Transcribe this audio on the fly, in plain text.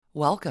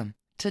Welcome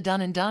to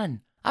Done and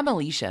Done. I'm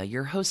Alicia,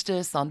 your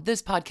hostess on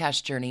this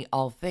podcast journey,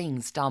 all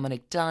things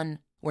Dominic Dunn,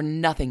 where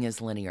nothing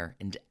is linear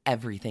and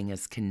everything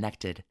is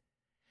connected.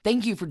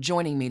 Thank you for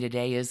joining me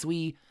today as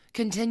we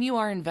continue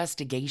our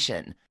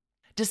investigation.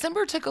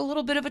 December took a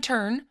little bit of a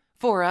turn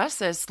for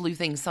us, as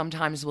sleuthing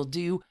sometimes will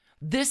do.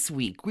 This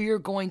week, we are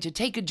going to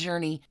take a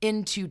journey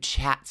into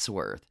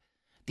Chatsworth,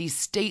 the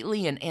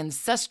stately and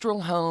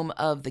ancestral home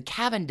of the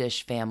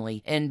Cavendish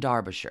family in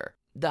Derbyshire,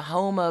 the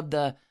home of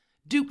the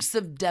Dukes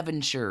of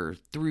Devonshire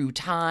through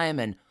time,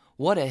 and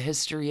what a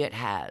history it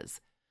has.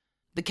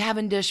 The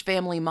Cavendish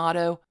family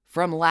motto,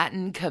 from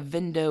Latin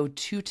cavindo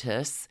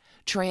tutus,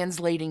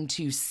 translating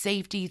to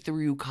safety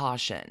through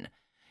caution.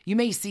 You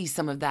may see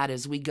some of that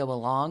as we go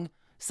along,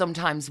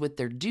 sometimes with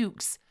their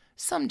dukes,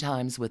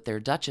 sometimes with their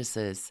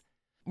duchesses.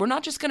 We're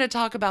not just going to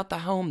talk about the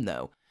home,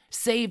 though.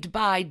 Saved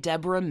by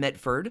Deborah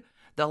Mitford,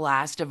 the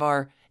last of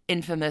our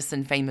infamous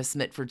and famous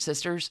Mitford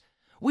sisters,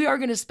 we are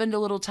going to spend a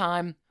little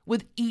time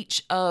with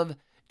each of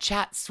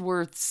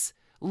Chatsworth's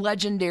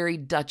legendary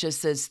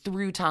duchesses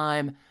through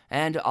time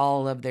and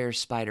all of their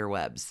spider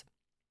webs.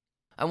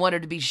 I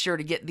wanted to be sure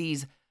to get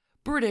these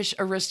British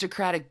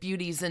aristocratic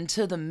beauties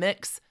into the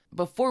mix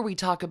before we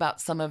talk about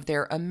some of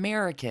their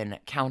American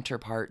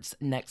counterparts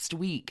next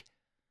week.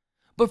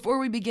 Before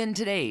we begin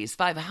today's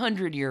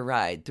 500-year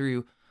ride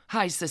through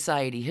high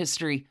society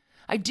history,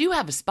 I do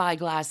have a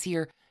spyglass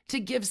here to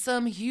give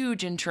some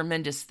huge and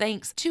tremendous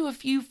thanks to a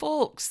few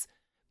folks.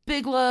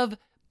 Big love,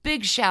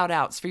 big shout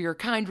outs for your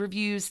kind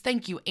reviews.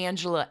 Thank you,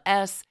 Angela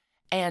S.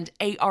 and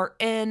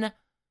ARN.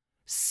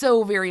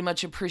 So very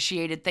much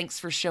appreciated. Thanks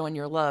for showing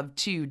your love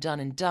to Done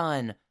and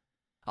Done.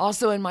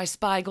 Also in my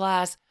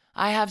spyglass,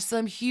 I have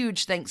some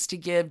huge thanks to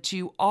give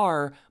to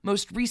our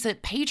most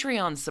recent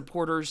Patreon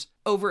supporters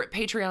over at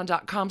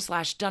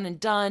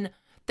patreon.com/doneanddone.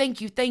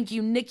 Thank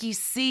you, Nikki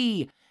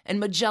C.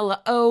 and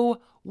Magella O.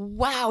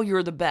 Wow,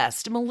 you're the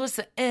best.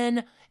 Melissa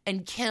N.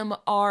 and Kim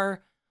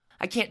R.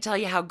 I can't tell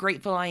you how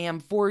grateful I am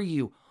for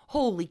you.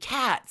 Holy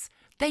cats.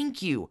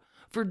 Thank you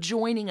for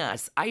joining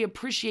us. I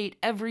appreciate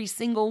every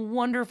single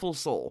wonderful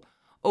soul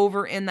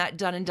over in that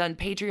Done and Done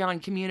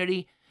Patreon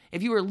community.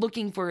 If you are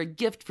looking for a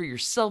gift for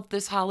yourself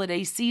this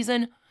holiday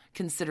season,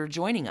 consider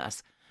joining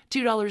us.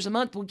 $2 a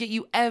month will get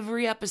you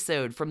every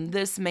episode from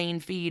this main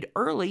feed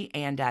early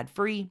and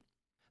ad-free.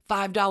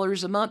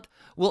 $5 a month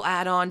will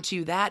add on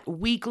to that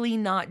weekly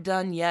Not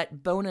Done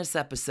Yet bonus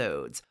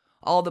episodes.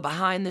 All the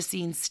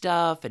behind-the-scenes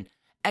stuff and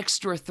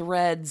extra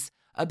threads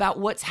about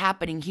what's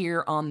happening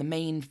here on the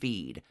main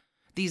feed.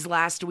 These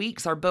last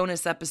weeks, our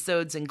bonus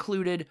episodes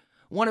included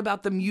one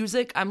about the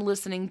music I'm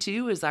listening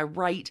to as I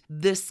write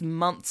this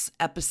month's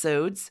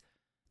episodes.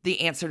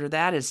 The answer to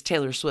that is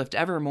Taylor Swift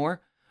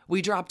Evermore.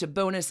 We dropped a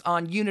bonus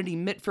on Unity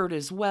Mitford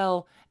as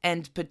well,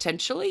 and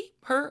potentially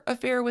her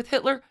affair with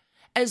Hitler,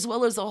 as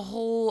well as a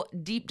whole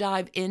deep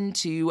dive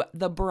into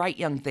the bright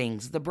young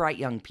things, the bright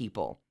young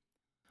people.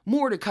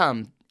 More to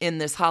come in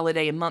this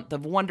holiday month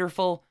of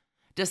wonderful.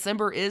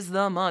 December is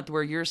the month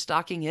where your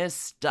stocking is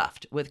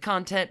stuffed with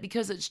content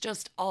because it's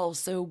just all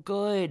so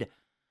good.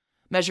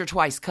 Measure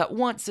twice, cut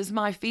once is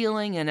my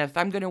feeling, and if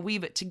I'm going to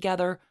weave it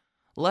together,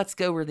 let's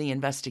go where the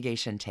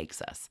investigation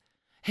takes us.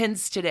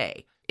 Hence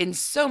today, in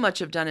so much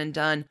of Done and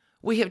Done,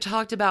 we have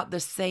talked about the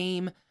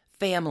same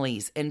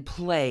families in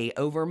play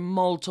over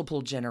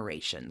multiple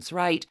generations,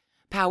 right?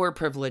 Power,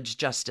 privilege,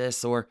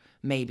 justice, or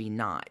maybe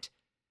not.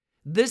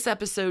 This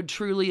episode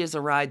truly is a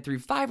ride through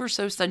 5 or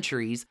so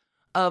centuries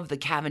of the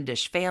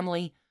Cavendish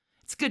family.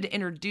 It's good to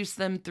introduce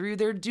them through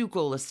their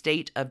ducal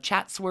estate of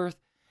Chatsworth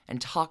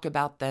and talk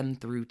about them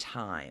through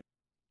time.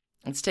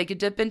 Let's take a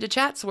dip into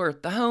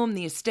Chatsworth, the home,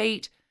 the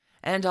estate,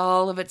 and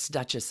all of its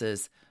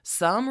duchesses,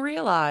 some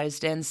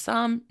realized and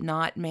some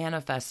not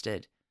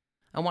manifested.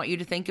 I want you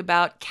to think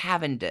about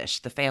Cavendish,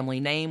 the family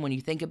name, when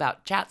you think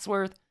about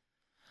Chatsworth.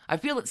 I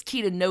feel it's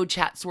key to know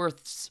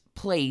Chatsworth's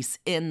place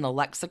in the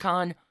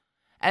lexicon,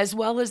 as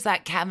well as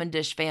that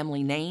Cavendish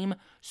family name.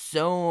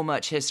 So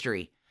much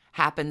history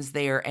happens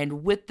there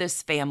and with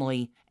this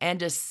family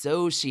and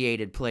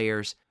associated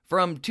players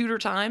from Tudor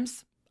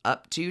times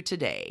up to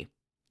today.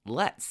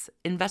 Let's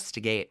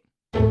investigate.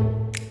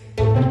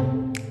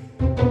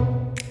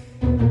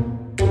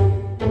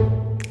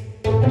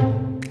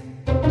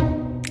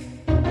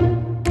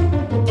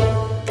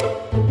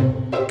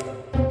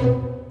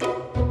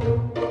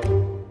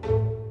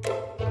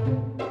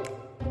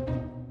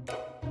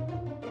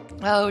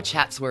 Oh,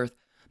 Chatsworth,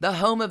 the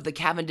home of the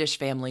Cavendish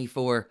family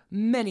for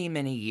many,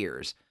 many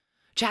years.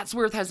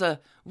 Chatsworth has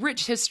a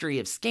rich history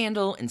of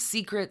scandal and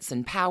secrets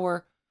and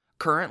power.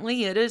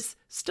 Currently, it is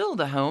still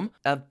the home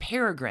of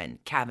Peregrine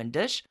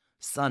Cavendish,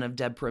 son of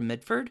Deborah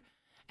Mitford,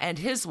 and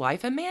his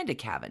wife Amanda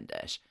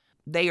Cavendish.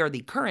 They are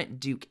the current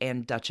Duke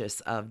and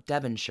Duchess of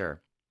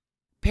Devonshire.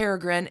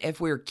 Peregrine,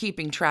 if we're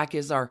keeping track,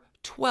 is our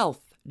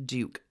 12th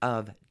Duke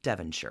of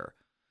Devonshire.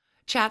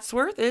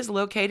 Chatsworth is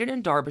located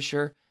in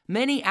Derbyshire,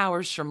 many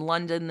hours from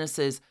London. This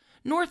is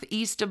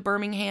northeast of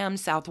Birmingham,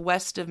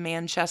 southwest of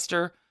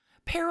Manchester,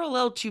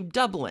 parallel to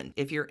Dublin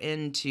if you're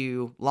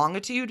into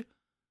longitude.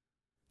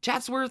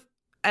 Chatsworth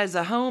as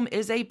a home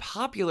is a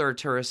popular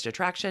tourist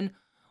attraction,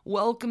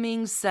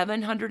 welcoming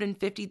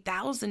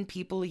 750,000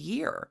 people a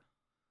year.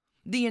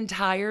 The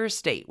entire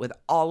estate, with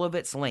all of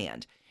its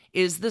land,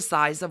 is the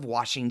size of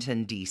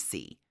Washington,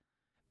 D.C.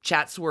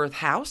 Chatsworth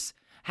House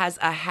has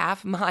a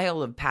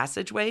half-mile of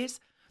passageways,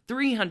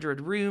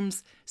 300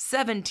 rooms,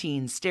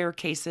 17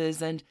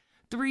 staircases, and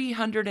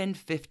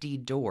 350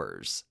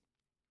 doors.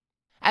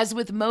 As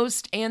with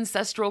most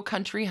ancestral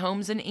country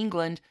homes in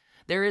England,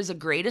 there is a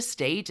great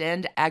estate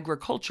and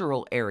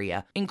agricultural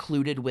area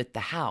included with the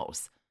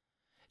house.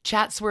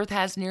 Chatsworth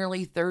has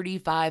nearly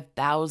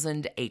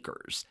 35,000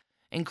 acres,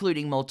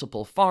 including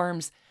multiple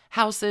farms,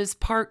 houses,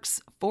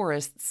 parks,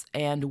 forests,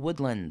 and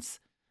woodlands.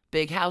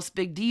 Big house,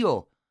 big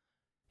deal.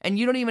 And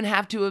you don't even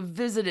have to have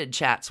visited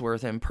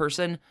Chatsworth in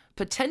person.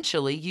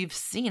 Potentially, you've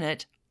seen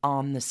it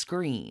on the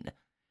screen.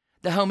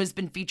 The home has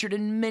been featured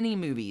in many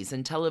movies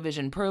and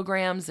television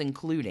programs,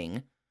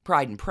 including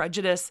Pride and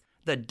Prejudice,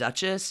 The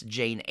Duchesses,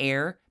 Jane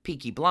Eyre,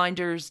 Peaky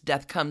Blinders,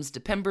 Death Comes to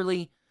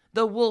Pemberley,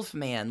 The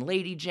Wolfman,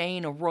 Lady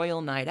Jane, A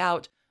Royal Night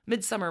Out,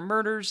 Midsummer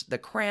Murders, The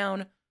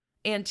Crown,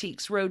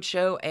 Antiques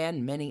Roadshow,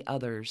 and many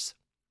others.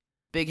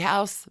 Big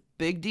house,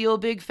 big deal,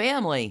 big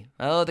family.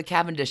 Oh, the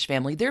Cavendish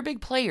family, they're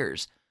big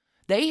players.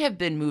 They have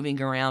been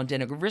moving around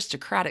in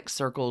aristocratic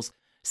circles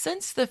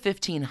since the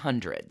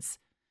 1500s.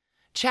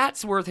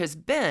 Chatsworth has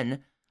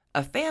been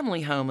a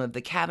family home of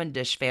the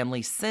Cavendish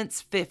family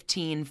since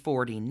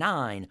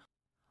 1549.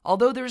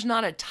 Although there's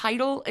not a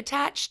title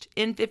attached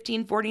in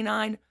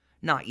 1549,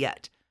 not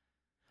yet.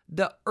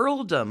 The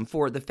earldom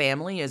for the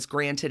family is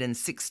granted in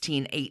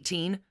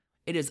 1618.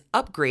 It is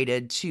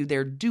upgraded to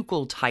their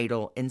ducal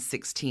title in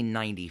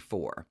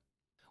 1694.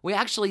 We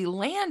actually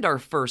land our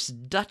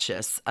first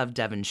Duchess of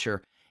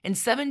Devonshire in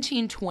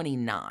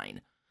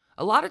 1729.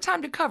 A lot of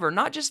time to cover,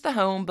 not just the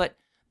home, but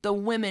the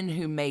women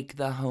who make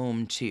the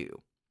home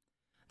too.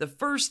 The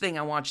first thing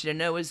I want you to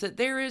know is that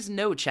there is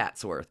no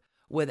Chatsworth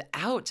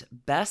without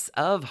Bess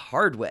of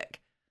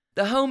Hardwicke.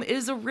 The home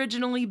is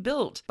originally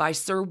built by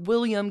Sir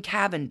William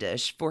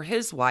Cavendish for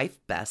his wife,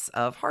 Bess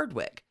of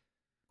Hardwicke.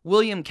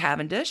 William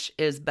Cavendish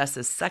is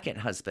Bess's second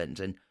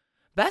husband, and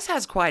Bess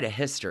has quite a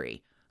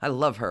history. I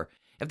love her.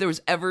 If there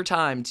was ever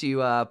time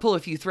to pull a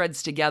few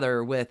threads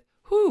together with,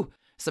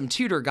 some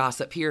Tudor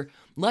gossip here,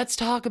 let's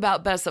talk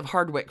about Bess of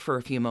Hardwicke for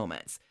a few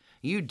moments.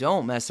 You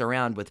don't mess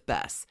around with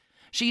Bess.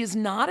 She is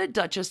not a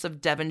Duchess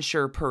of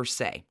Devonshire per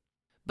se,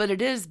 but it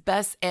is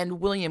Bess and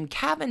William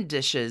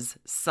Cavendish's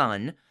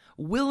son,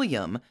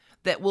 William,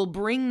 that will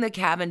bring the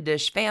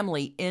Cavendish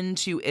family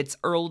into its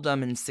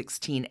earldom in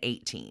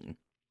 1618.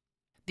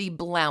 The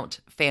Blount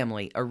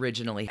family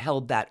originally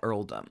held that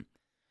earldom.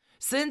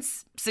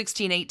 Since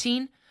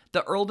 1618,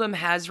 the earldom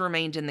has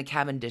remained in the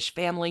Cavendish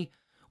family,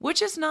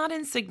 which is not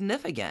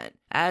insignificant.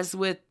 As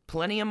with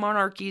plenty of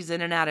monarchies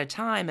in and out of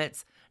time,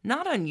 it's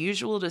not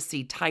unusual to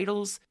see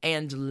titles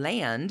and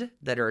land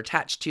that are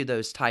attached to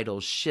those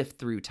titles shift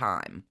through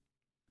time.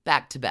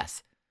 Back to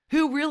Bess.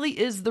 Who really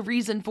is the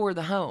reason for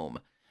the home?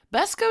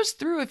 Bess goes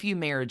through a few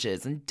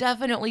marriages and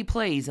definitely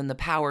plays in the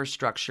power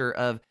structure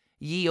of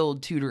ye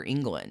olde Tudor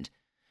England.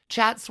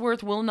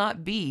 Chatsworth will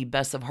not be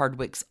Bess of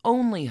Hardwicke's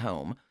only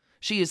home.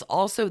 She is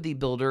also the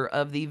builder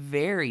of the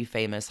very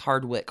famous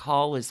Hardwicke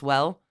Hall as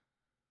well.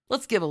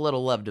 Let's give a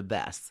little love to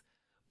Bess.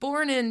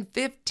 Born in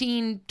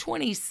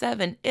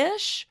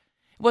 1527-ish,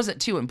 it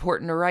wasn't too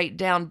important to write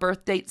down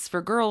birth dates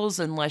for girls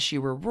unless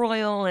you were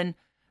royal, and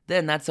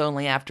then that's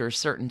only after a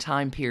certain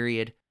time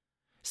period.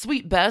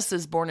 Sweet Bess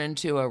is born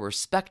into a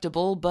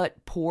respectable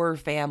but poor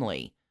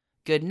family.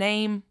 Good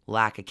name,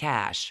 lack of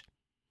cash.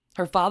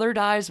 Her father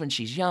dies when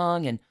she's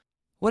young, and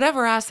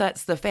whatever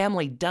assets the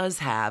family does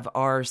have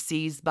are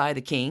seized by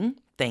the king,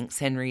 thanks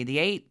Henry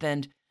VIII,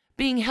 and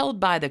being held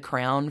by the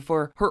crown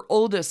for her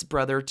oldest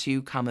brother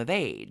to come of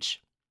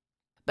age.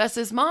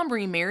 Bess's mom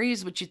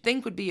remarries, which you'd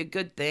think would be a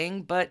good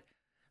thing, but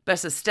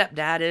Bess's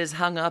stepdad is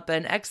hung up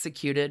and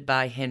executed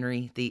by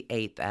Henry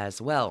VIII as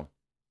well.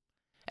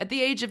 At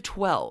the age of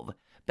 12,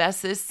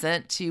 Bess is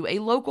sent to a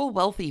local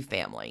wealthy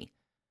family.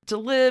 To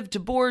live, to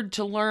board,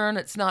 to learn,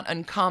 it's not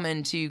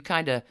uncommon to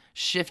kind of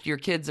shift your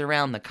kids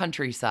around the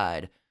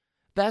countryside.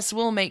 Bess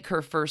will make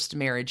her first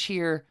marriage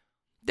here.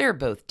 They're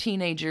both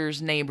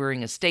teenagers,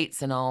 neighboring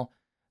estates and all,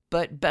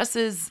 but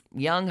Bess's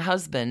young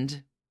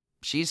husband,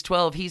 she's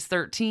 12, he's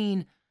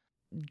 13,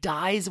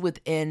 dies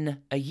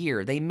within a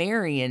year. They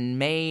marry in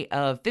May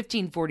of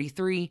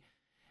 1543,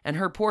 and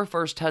her poor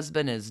first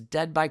husband is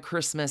dead by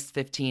Christmas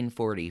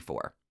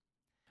 1544.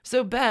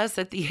 So Bess,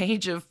 at the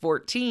age of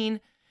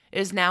 14,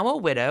 is now a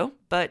widow,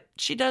 but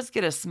she does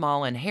get a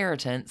small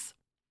inheritance.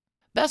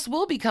 Bess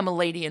will become a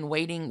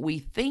lady-in-waiting, we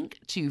think,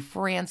 to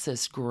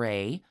Frances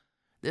Grey.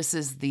 This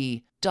is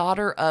the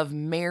daughter of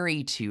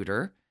Mary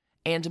Tudor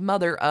and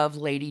mother of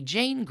Lady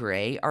Jane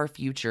Grey, our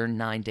future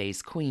 9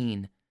 Days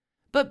Queen.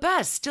 But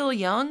Bess, still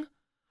young.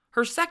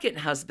 Her second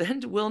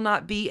husband will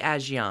not be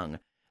as young.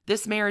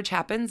 This marriage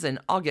happens in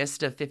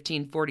August of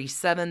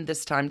 1547,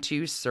 this time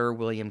to Sir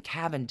William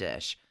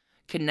Cavendish,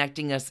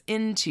 connecting us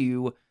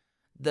into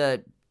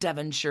the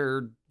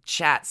Devonshire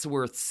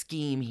Chatsworth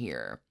scheme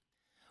here.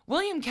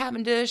 William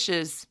Cavendish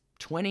is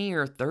 20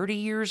 or 30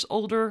 years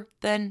older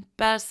than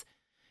Bess.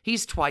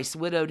 He's twice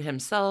widowed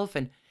himself,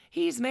 and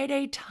he's made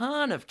a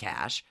ton of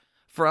cash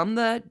from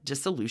the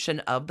dissolution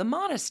of the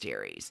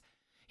monasteries.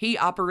 He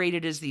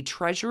operated as the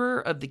treasurer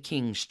of the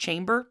king's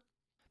chamber.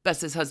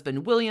 Bess's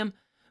husband, William,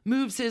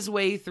 moves his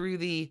way through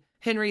the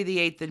Henry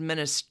VIII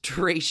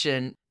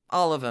administration,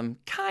 all of them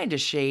kind of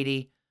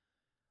shady.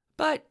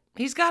 But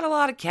he's got a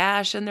lot of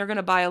cash, and they're going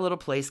to buy a little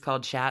place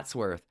called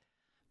Chatsworth.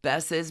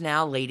 Bess is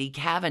now Lady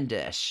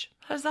Cavendish.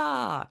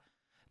 Huzzah!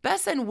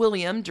 Bess and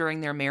William,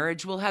 during their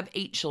marriage, will have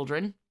 8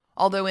 children,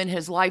 although in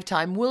his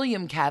lifetime,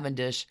 William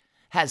Cavendish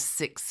has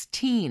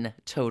 16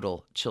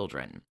 total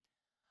children.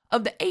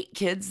 Of the 8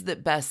 kids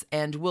that Bess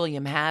and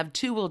William have,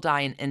 2 will die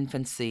in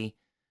infancy.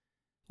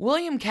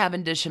 William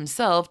Cavendish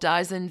himself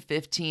dies in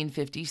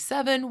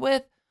 1557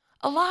 with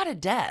a lot of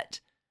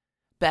debt.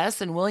 Bess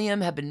and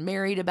William have been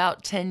married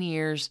about 10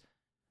 years.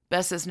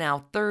 Bess is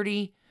now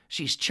 30.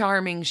 She's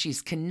charming,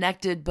 she's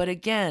connected, but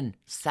again,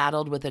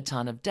 saddled with a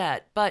ton of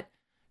debt. But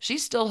she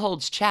still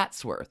holds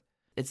Chatsworth.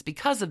 It's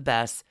because of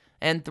Bess,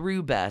 and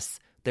through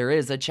Bess, there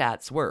is a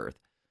Chatsworth.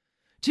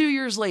 2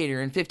 years later,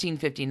 in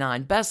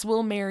 1559, Bess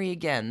will marry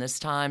again, this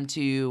time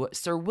to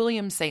Sir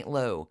William St.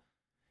 Lo.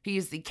 He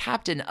is the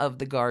captain of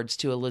the guards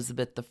to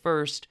Elizabeth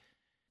I,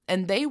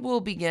 and they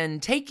will begin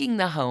taking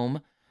the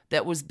home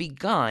that was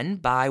begun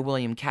by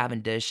William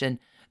Cavendish, and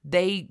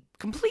they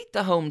complete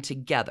the home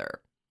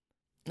together.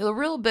 The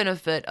real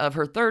benefit of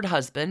her third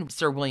husband,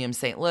 Sir William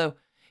St. Lo,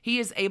 he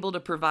is able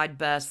to provide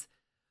Bess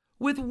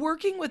with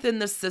working within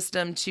the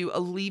system to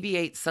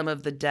alleviate some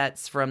of the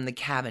debts from the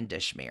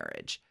Cavendish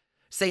marriage.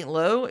 St.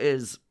 Lo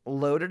is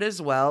loaded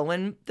as well,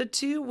 and the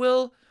two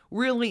will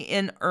really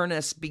in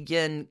earnest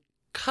begin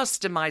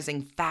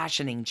customizing,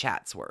 fashioning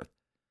Chatsworth.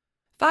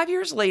 5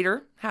 years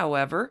later,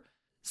 however,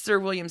 Sir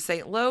William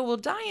St. Lo will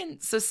die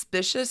in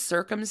suspicious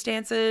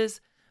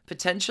circumstances,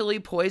 potentially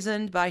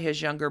poisoned by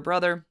his younger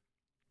brother.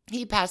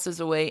 He passes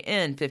away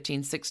in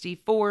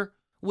 1564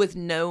 with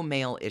no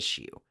male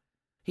issue.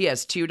 He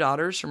has 2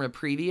 daughters from a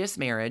previous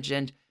marriage,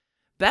 and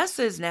Bess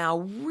is now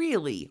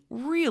really,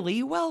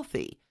 really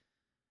wealthy,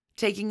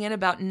 taking in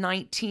about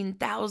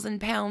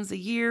 £19,000 a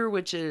year,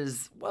 which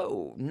is,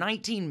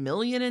 19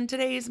 million in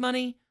today's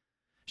money.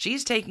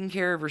 She's taking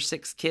care of her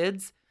 6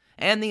 kids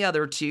and the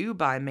other 2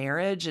 by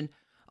marriage, and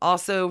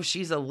also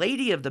she's a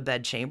lady of the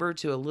bedchamber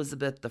to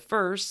Elizabeth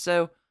I,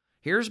 so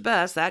here's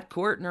Bess at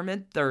court in her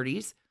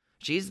mid-30s.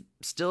 She's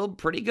still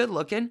pretty good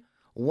looking,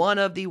 one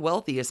of the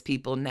wealthiest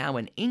people now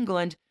in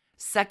England,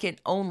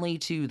 second only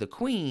to the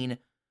Queen.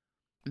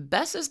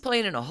 Bess is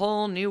playing in a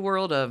whole new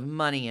world of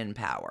money and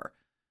power.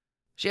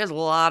 She has a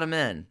lot of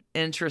men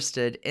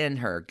interested in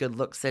her. Good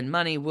looks and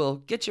money will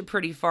get you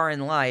pretty far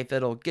in life.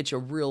 It'll get you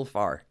real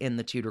far in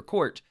the Tudor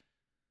court.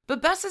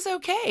 But Bess is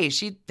okay.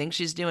 She thinks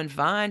she's doing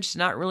fine. She's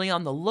not really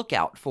on the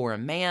lookout for a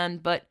man,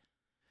 but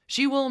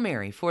she will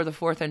marry for the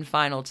 4th and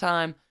final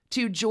time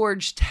to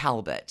George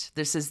Talbot.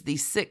 This is the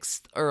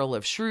 6th Earl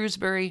of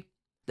Shrewsbury.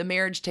 The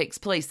marriage takes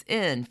place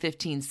in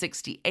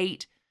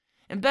 1568,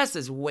 and Bess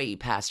is way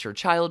past her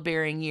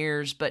childbearing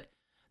years, but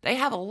they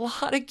have a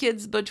lot of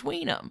kids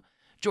between them.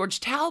 George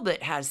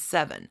Talbot has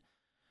 7.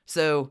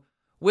 So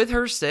with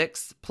her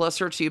 6, plus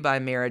her 2 by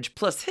marriage,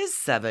 plus his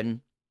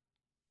 7,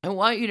 I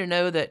want you to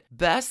know that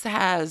Bess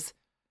has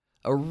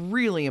a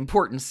really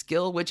important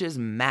skill, which is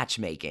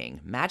matchmaking.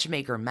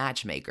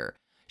 Matchmaker.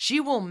 She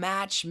will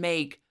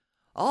matchmake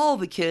all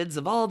the kids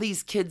of all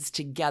these kids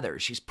together.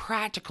 She's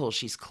practical.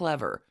 She's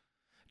clever.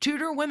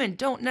 Tudor women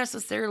don't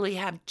necessarily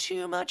have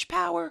too much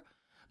power,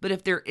 but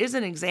if there is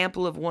an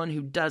example of one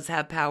who does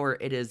have power,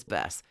 it is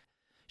Bess.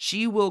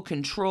 She will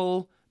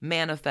control,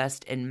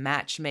 manifest, and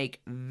matchmake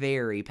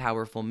very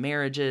powerful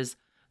marriages.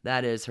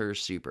 That is her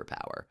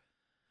superpower.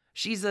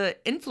 She's an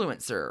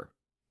influencer,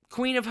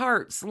 Queen of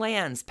Hearts,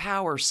 lands,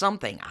 power,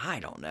 something, I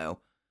don't know.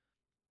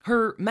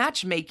 Her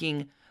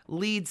matchmaking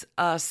leads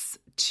us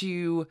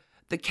to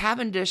the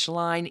Cavendish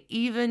line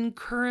even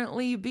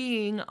currently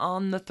being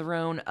on the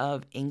throne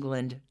of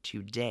England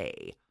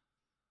today.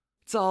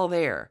 It's all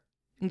there.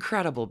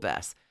 Incredible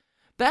Bess.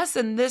 Bess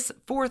and this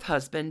 4th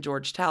husband,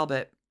 George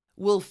Talbot,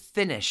 will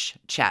finish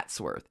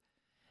Chatsworth.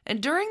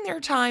 And during their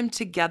time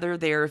together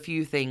there, a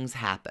few things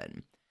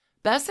happen.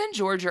 Bess and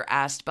George are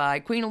asked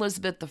by Queen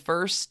Elizabeth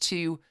I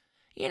to,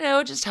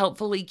 just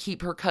helpfully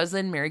keep her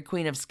cousin, Mary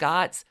Queen of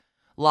Scots,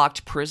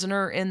 locked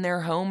prisoner in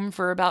their home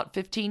for about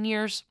 15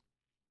 years.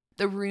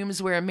 The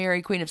rooms where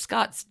Mary Queen of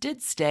Scots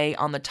did stay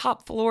on the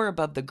top floor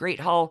above the Great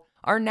Hall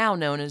are now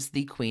known as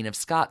the Queen of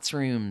Scots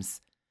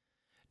rooms.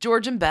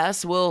 George and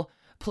Bess will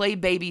play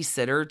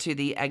babysitter to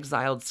the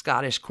exiled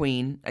Scottish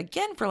queen,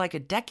 again for like a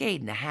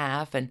decade and a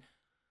half, and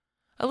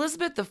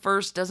Elizabeth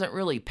I doesn't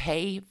really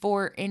pay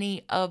for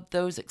any of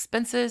those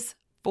expenses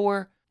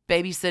for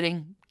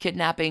babysitting,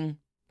 kidnapping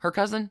her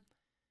cousin.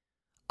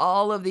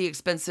 All of the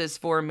expenses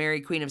for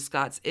Mary Queen of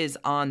Scots is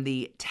on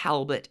the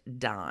Talbot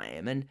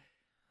dime, and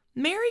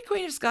Mary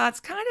Queen of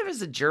Scots kind of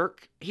is a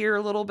jerk here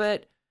a little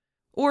bit,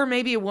 or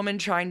maybe a woman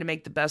trying to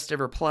make the best of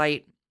her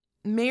plight.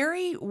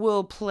 Mary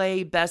will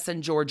play Bess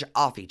and George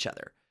off each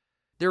other.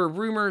 There are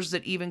rumors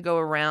that even go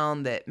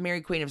around that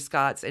Mary Queen of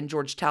Scots and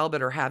George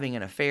Talbot are having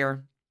an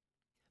affair.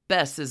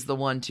 Bess is the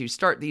one to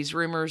start these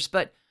rumors,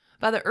 but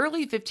by the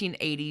early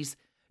 1580s,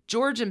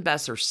 George and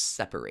Bess are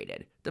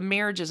separated. The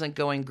marriage isn't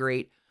going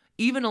great.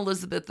 Even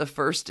Elizabeth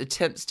I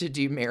attempts to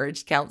do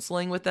marriage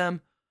counseling with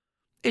them.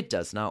 It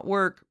does not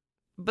work,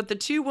 but the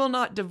two will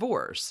not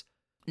divorce.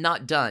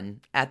 Not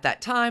done. At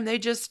that time, they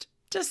just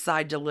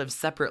decide to live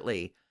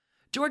separately.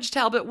 George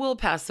Talbot will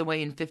pass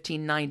away in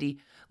 1590,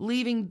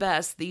 leaving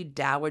Bess the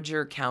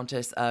Dowager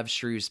Countess of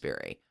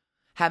Shrewsbury,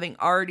 having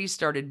already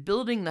started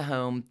building the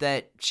home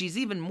that she's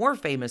even more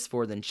famous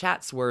for than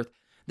Chatsworth.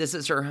 This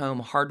is her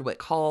home,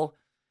 Hardwicke Hall,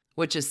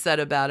 which is said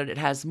about it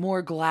has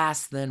more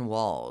glass than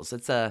walls.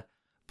 It's a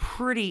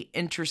pretty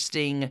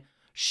interesting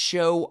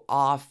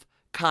show-off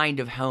kind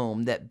of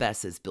home that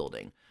Bess is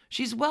building.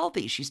 She's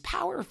wealthy. She's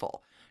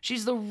powerful.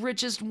 She's the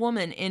richest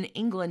woman in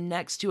England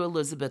next to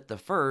Elizabeth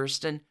I,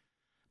 and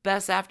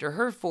Bess, after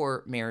her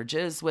 4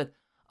 marriages with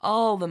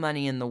all the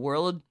money in the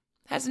world,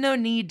 has no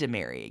need to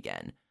marry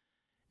again.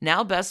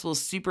 Now Bess will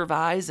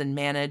supervise and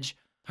manage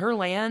her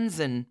lands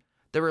and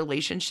the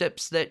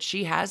relationships that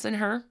she has in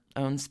her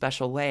own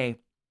special way.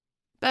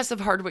 Bess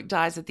of Hardwicke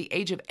dies at the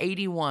age of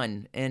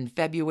 81 in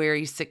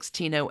February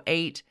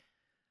 1608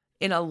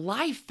 in a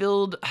life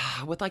filled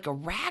with like a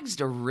rags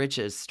to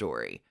riches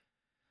story.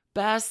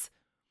 Bess,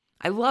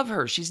 I love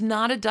her. She's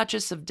not a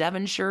Duchess of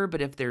Devonshire,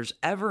 but if there's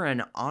ever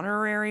an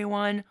honorary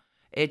one,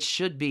 it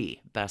should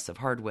be Bess of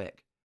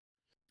Hardwicke.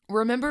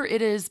 Remember,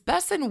 it is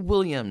Bess and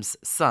William's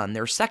son,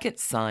 their second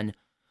son,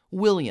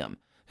 William,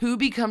 who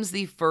becomes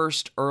the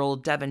first Earl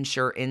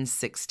Devonshire in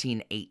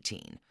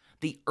 1618.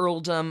 The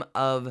earldom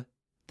of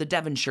the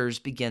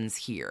Devonshires begins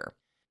here.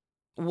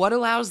 What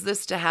allows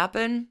this to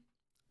happen?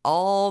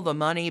 All the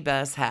money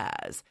Bess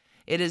has.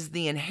 It is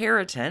the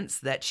inheritance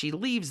that she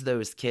leaves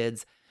those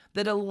kids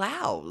that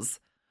allows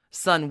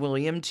son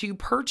William to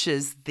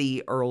purchase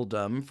the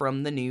earldom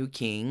from the new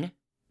king,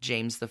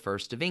 James I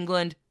of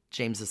England,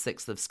 James VI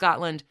of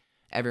Scotland,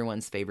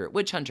 everyone's favorite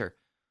witch hunter.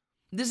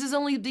 This is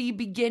only the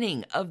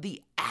beginning of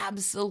the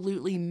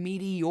absolutely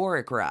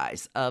meteoric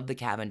rise of the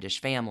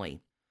Cavendish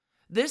family.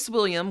 This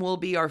William will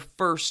be our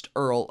first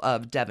Earl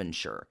of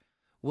Devonshire.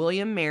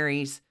 William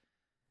marries.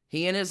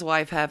 He and his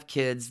wife have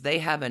kids. They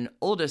have an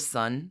oldest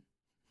son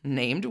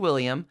named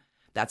William.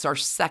 That's our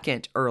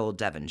second Earl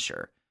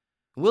Devonshire.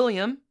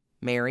 William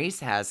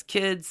marries, has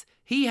kids.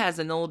 He has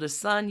an oldest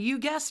son, you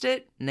guessed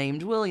it,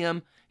 named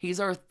William. He's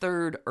our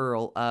third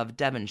Earl of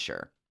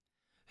Devonshire,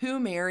 who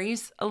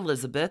marries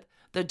Elizabeth,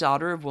 the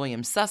daughter of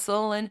William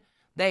Cecil, and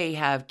they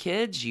have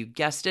kids, you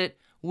guessed it.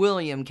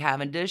 William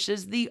Cavendish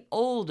is the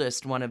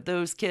oldest one of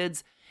those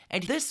kids,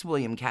 and this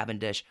William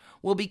Cavendish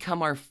will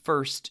become our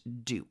first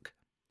Duke.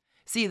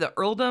 See, the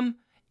earldom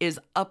is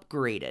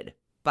upgraded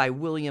by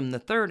William III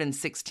in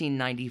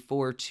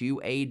 1694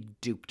 to a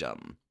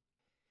dukedom.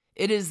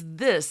 It is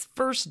this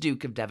first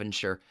Duke of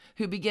Devonshire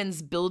who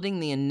begins building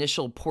the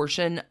initial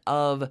portion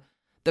of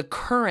the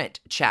current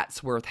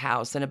Chatsworth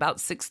house in about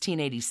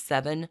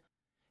 1687.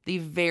 The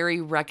very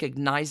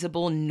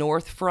recognizable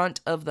north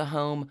front of the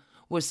home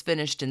was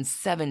finished in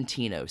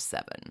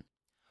 1707.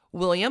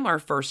 William, our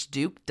first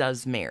Duke,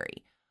 does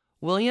marry.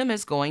 William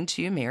is going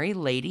to marry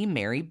Lady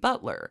Mary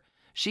Butler.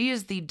 She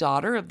is the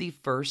daughter of the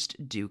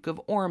first Duke of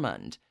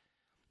Ormond.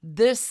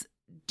 This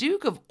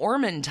Duke of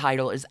Ormond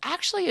title is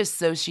actually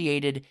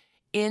associated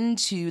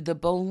into the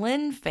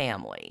Boleyn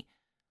family.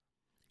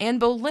 And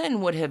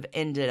Boleyn would have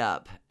ended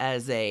up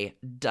as a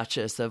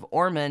Duchess of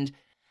Ormond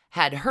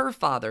had her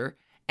father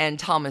and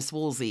Thomas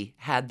Wolsey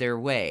had their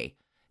way.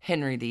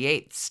 Henry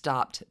VIII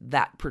stopped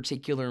that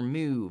particular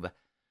move.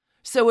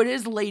 So it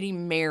is Lady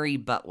Mary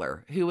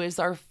Butler who is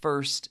our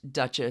first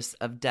Duchess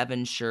of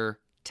Devonshire,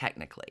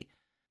 technically.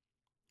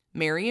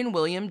 Mary and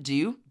William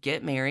do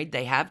get married.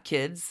 They have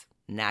kids.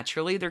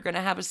 Naturally, they're going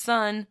to have a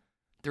son.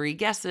 3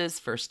 guesses.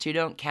 First 2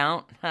 don't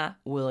count.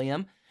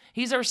 William.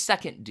 He's our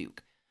second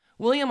Duke.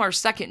 William, our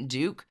second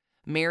Duke,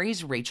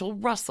 marries Rachel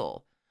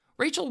Russell.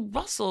 Rachel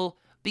Russell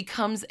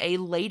becomes a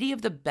lady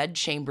of the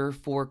bedchamber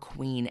for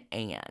Queen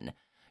Anne.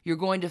 You're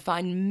going to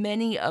find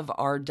many of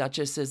our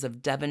Duchesses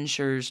of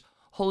Devonshires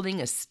holding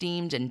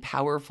esteemed and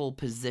powerful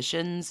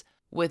positions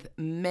with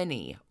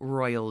many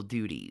royal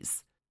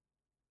duties.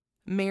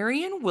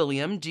 Mary and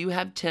William do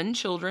have 10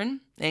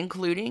 children,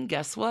 including,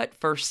 guess what,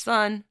 first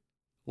son,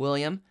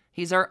 William.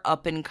 He's our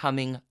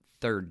up-and-coming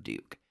third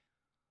Duke.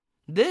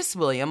 This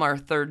William, our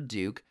third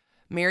Duke,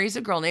 marries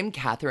a girl named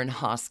Catherine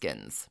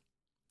Hoskins.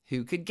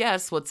 Who could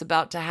guess what's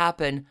about to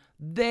happen?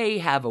 They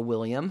have a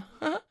William.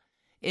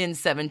 In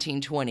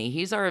 1720,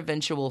 he's our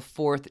eventual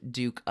fourth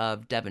Duke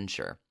of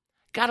Devonshire.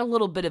 Got a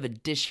little bit of a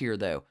dish here,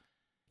 though.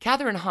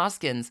 Catherine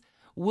Hoskins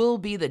will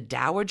be the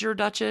Dowager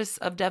Duchess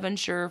of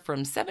Devonshire from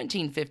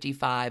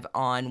 1755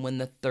 on when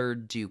the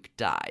third Duke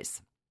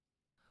dies.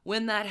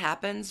 When that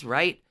happens,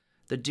 right,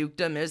 the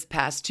dukedom is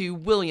passed to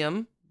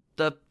William,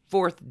 the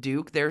fourth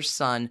Duke, their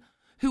son,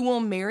 who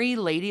will marry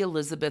Lady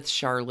Elizabeth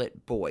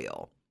Charlotte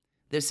Boyle.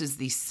 This is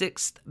the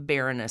 6th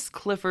Baroness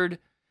Clifford,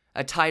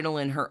 a title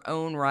in her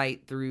own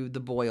right through the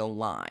Boyle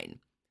line.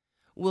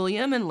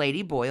 William and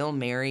Lady Boyle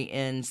marry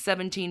in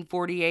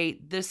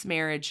 1748. This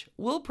marriage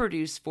will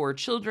produce 4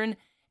 children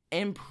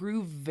and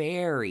prove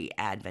very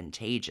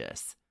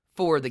advantageous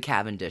for the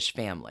Cavendish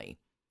family.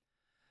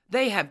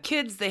 They have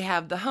kids, they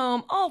have the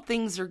home, all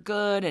things are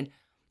good, and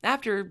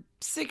after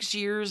 6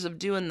 years of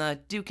doing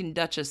the Duke and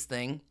Duchess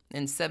thing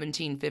in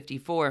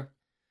 1754,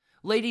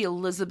 Lady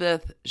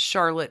Elizabeth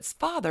Charlotte's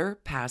father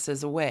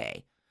passes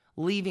away,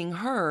 leaving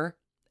her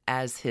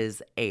as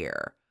his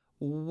heir.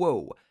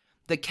 Whoa.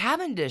 The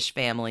Cavendish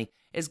family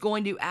is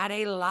going to add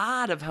a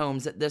lot of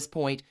homes at this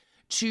point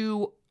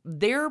to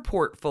their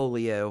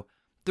portfolio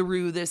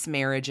through this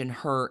marriage and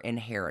her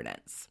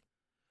inheritance.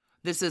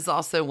 This is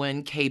also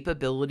when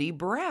Capability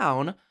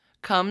Brown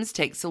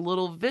takes a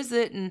little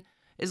visit, and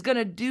is going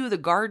to do the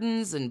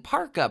gardens and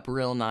park up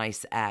real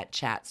nice at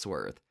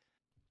Chatsworth.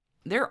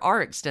 There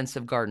are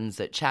extensive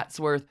gardens at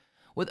Chatsworth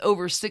with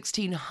over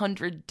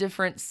 1,600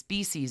 different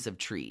species of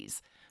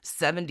trees,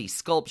 70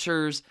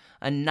 sculptures,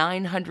 a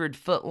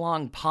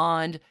 900-foot-long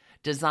pond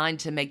designed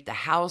to make the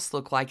house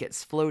look like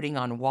it's floating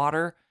on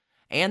water,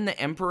 and the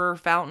Emperor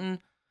Fountain,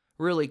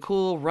 really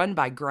cool, run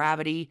by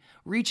gravity,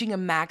 reaching a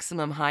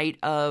maximum height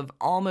of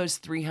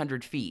almost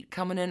 300 feet,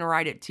 coming in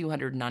right at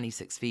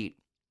 296 feet.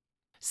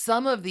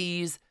 Some of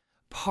these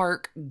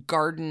park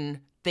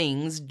garden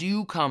things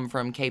do come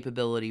from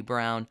Capability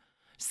Brown.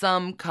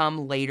 Some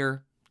come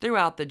later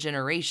throughout the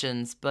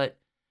generations, but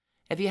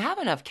if you have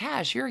enough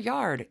cash, your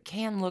yard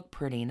can look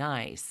pretty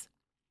nice.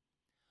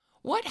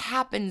 What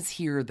happens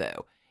here,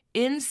 though?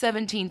 In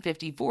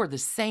 1754, the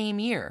same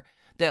year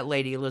that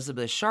Lady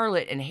Elizabeth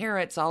Charlotte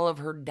inherits all of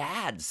her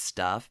dad's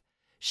stuff,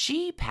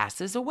 she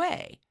passes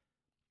away.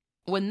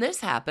 When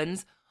this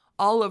happens,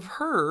 all of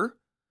her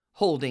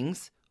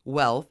holdings,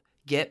 wealth,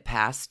 get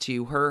passed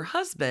to her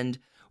husband,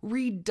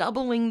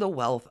 redoubling the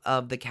wealth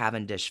of the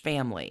Cavendish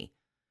family.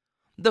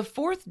 The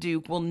 4th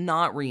Duke will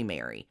not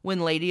remarry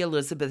when Lady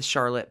Elizabeth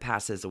Charlotte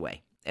passes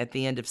away at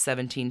the end of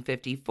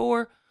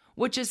 1754,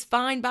 which is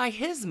fine by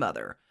his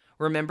mother.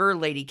 Remember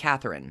Lady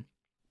Catherine,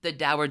 the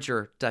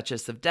Dowager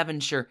Duchess of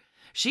Devonshire.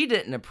 She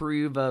didn't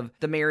approve of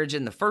the marriage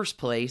in the first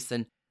place,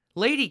 and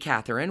Lady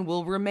Catherine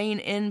will remain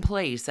in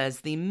place as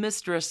the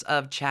mistress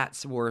of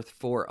Chatsworth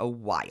for a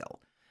while,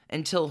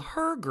 until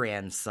her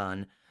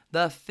grandson,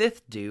 the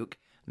 5th Duke,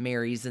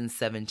 marries in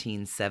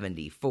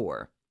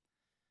 1774.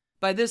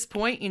 By this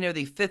point,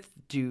 the 5th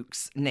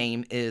Duke's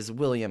name is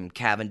William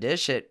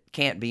Cavendish. It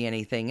can't be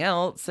anything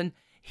else, and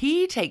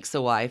he takes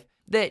a wife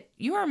that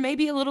you are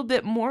maybe a little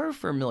bit more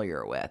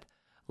familiar with,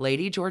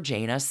 Lady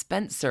Georgiana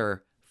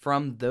Spencer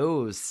from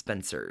those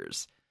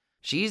Spencers.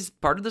 She's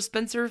part of the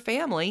Spencer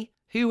family,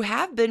 who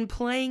have been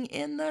playing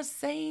in the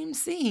same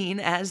scene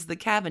as the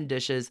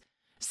Cavendishes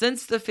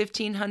since the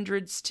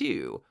 1500s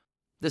too.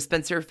 The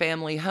Spencer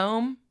family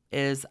home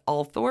is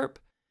Althorpe.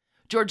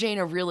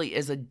 Georgiana really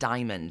is a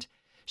diamond.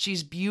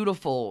 She's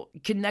beautiful,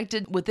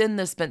 connected within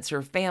the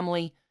Spencer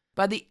family.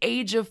 By the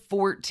age of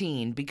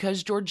 14,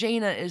 because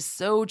Georgiana is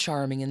so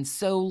charming and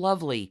so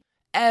lovely,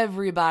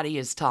 everybody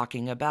is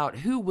talking about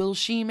who will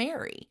she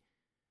marry.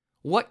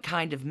 What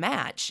kind of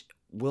match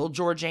will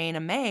Georgiana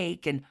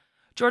make? And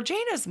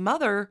Georgiana's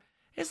mother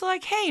is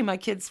like, hey, my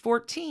kid's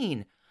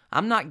 14.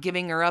 I'm not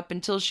giving her up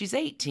until she's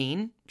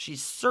 18.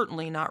 She's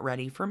certainly not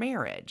ready for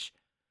marriage.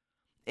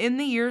 In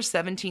the year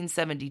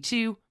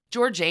 1772,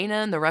 Georgiana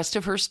and the rest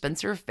of her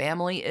Spencer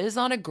family is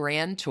on a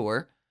grand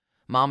tour.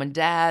 Mom and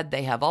Dad,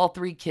 they have all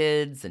 3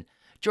 kids, and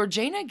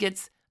Georgiana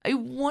gets a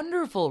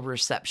wonderful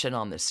reception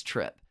on this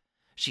trip.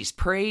 She's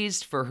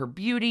praised for her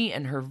beauty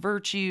and her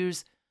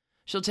virtues.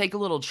 She'll take a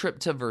little trip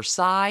to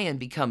Versailles and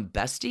become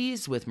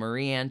besties with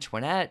Marie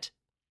Antoinette.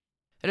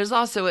 It is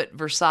also at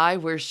Versailles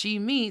where she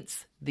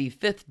meets the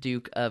 5th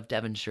Duke of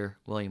Devonshire,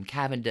 William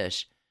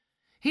Cavendish.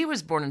 He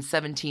was born in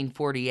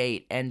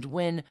 1748, and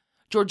when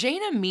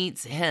Georgiana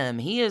meets him,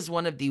 he is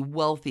one of the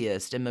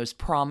wealthiest and most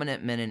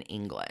prominent men in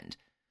England.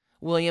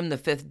 William the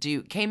 5th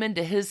Duke came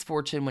into his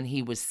fortune when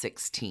he was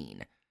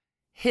 16.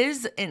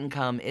 His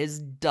income is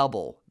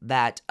double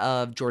that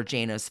of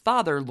Georgiana's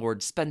father,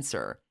 Lord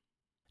Spencer.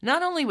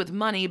 Not only with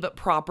money, but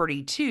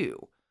property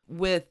too.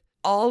 With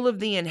all of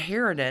the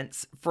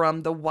inheritance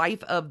from the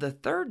wife of the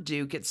 3rd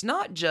Duke, it's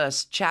not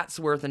just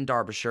Chatsworth and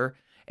Derbyshire,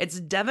 it's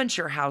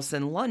Devonshire House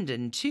in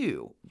London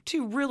too.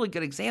 2 really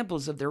good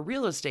examples of their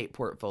real estate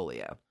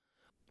portfolio.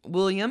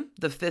 William,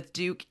 the 5th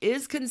Duke,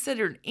 is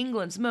considered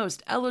England's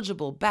most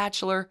eligible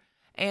bachelor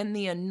and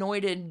the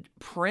anointed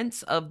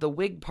prince of the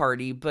Whig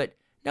party, but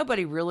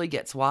nobody really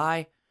gets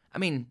why. I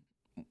mean,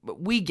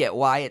 we get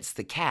why, it's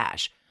the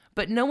cash.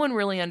 But no one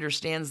really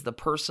understands the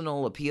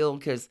personal appeal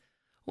because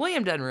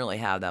William doesn't really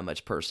have that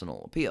much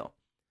personal appeal.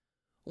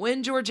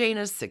 When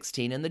Georgiana's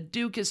 16 and the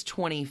Duke is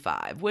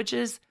 25, which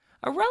is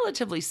a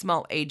relatively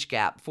small age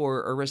gap for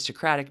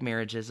aristocratic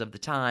marriages of the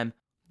time,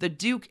 the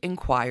Duke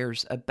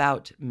inquires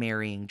about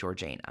marrying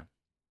Georgiana.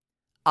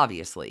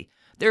 Obviously,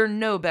 there are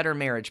no better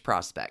marriage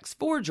prospects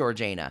for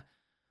Georgiana,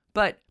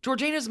 But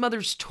Georgiana's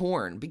mother's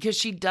torn because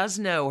she does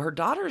know her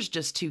daughter's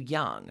just too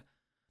young.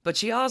 But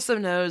she also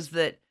knows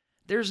that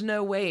there's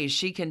no way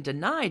she can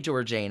deny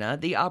Georgiana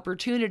the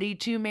opportunity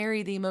to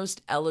marry the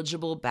most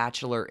eligible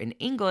bachelor in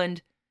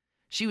England.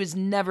 She was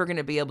never going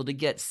to be able to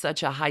get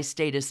such a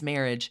high-status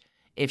marriage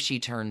if she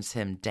turns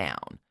him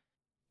down.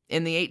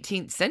 In the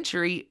 18th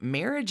century,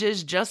 marriage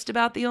is just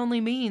about the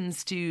only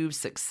means to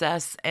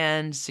success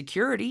and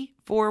security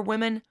for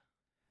women.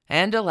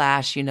 And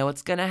alas, you know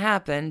what's going to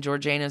happen.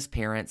 Georgiana's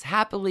parents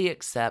happily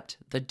accept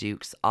the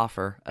Duke's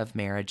offer of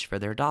marriage for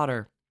their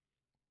daughter.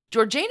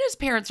 Georgiana's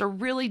parents are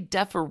really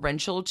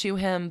deferential to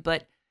him,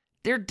 but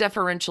they're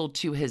deferential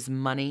to his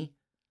money.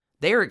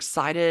 They're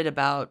excited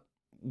about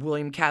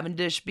William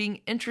Cavendish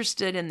being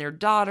interested in their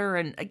daughter,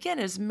 and again,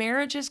 as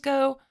marriages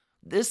go,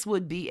 this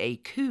would be a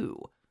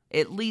coup,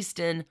 at least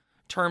in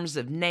terms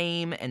of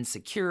name and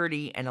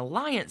security and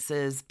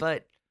alliances,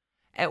 but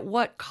at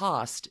what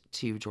cost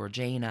to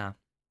Georgiana?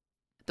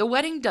 The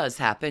wedding does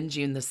happen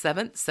June the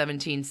 7th,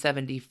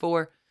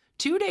 1774,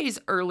 2 days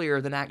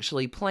earlier than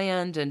actually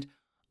planned, and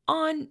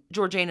on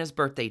Georgiana's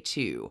birthday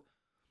too.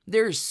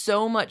 There's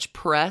so much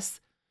press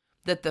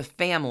that the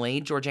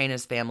family,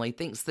 Georgiana's family,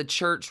 thinks the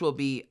church will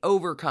be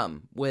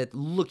overcome with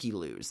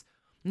looky-loos.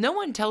 No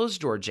one tells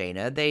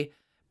Georgiana. They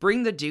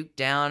bring the Duke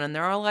down and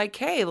they're all like,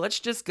 hey, let's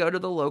just go to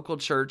the local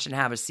church and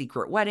have a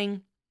secret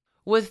wedding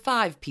with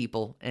 5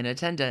 people in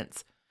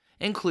attendance,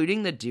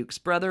 including the Duke's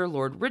brother,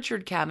 Lord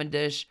Richard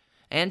Cavendish,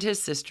 and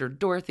his sister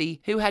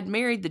Dorothy, who had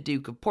married the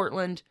Duke of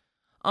Portland.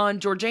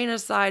 On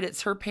Georgiana's side,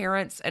 it's her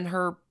parents and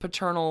her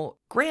paternal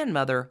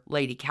grandmother,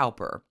 Lady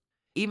Cowper.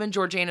 Even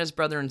Georgiana's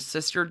brother and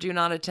sister do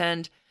not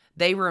attend.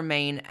 They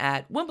remain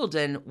at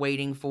Wimbledon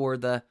waiting for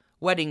the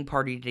wedding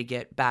party to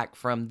get back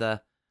from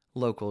the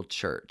local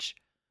church.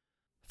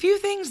 Few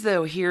things,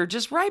 though, here.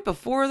 Just right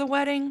before the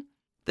wedding,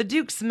 the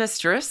Duke's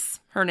mistress,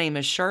 her name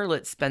is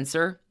Charlotte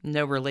Spencer,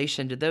 no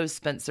relation to those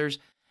Spencers,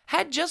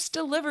 had just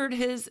delivered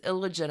his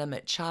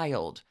illegitimate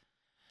child.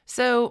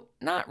 So,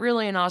 not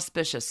really an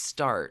auspicious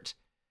start.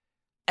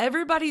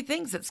 Everybody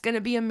thinks it's going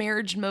to be a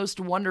marriage most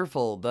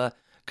wonderful. The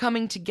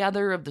coming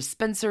together of the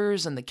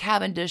Spencers and the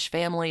Cavendish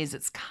families,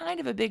 it's kind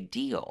of a big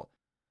deal.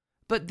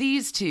 But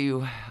these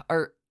two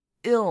are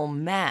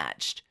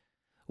ill-matched.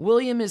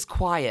 William is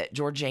quiet.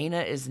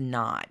 Georgiana is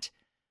not.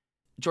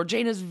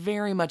 Georgiana's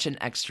very much an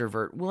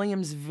extrovert.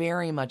 William's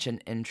very much an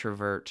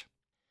introvert.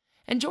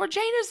 And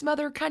Georgiana's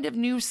mother kind of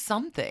knew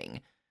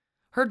something.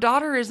 Her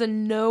daughter is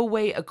in no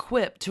way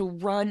equipped to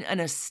run an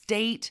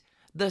estate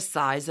the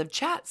size of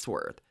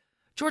Chatsworth.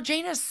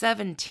 Georgiana's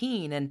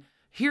 17, and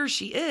here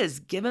she is,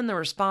 given the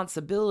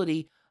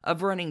responsibility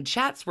of running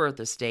Chatsworth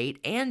Estate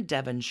and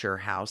Devonshire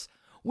House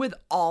with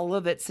all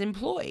of its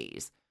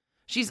employees.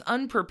 She's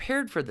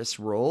unprepared for this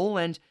role,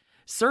 and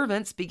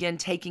servants begin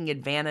taking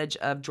advantage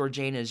of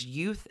Georgiana's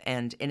youth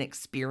and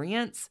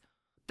inexperience.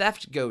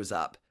 Theft goes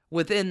up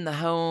within the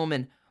home,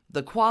 and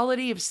the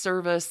quality of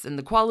service and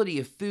the quality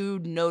of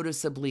food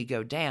noticeably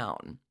go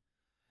down.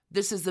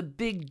 This is a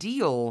big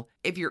deal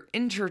if you're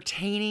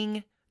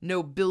entertaining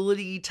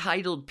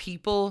nobility-titled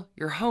people.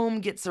 Your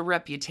home gets a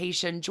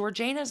reputation.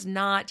 Georgiana's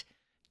not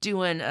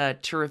doing a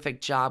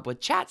terrific job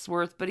with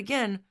Chatsworth, but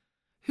again,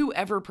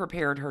 whoever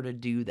prepared her to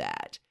do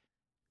that?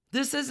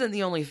 This isn't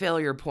the only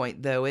failure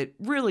point, though. It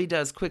really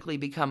does quickly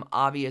become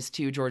obvious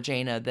to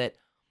Georgiana that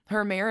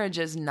her marriage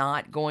is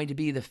not going to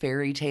be the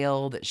fairy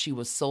tale that she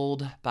was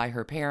sold by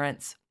her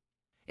parents.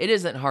 It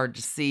isn't hard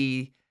to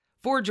see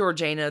for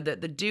Georgiana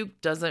that the Duke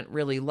doesn't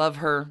really love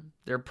her.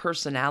 Their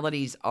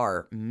personalities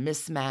are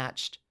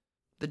mismatched.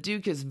 The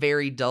Duke is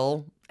very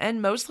dull and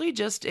mostly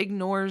just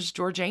ignores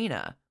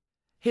Georgiana.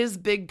 His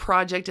big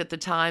project at the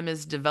time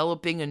is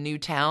developing a new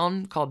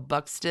town called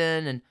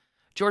Buxton, and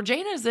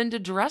Georgiana's into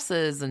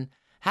dresses and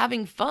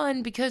having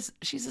fun because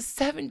she's a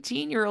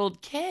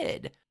 17-year-old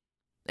kid.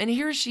 And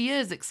here she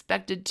is,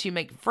 expected to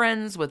make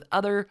friends with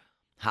other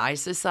high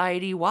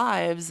society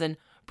wives and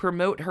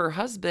promote her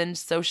husband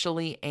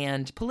socially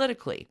and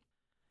politically.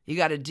 You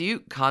got a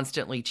Duke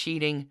constantly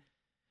cheating.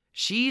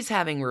 She's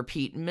having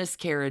repeat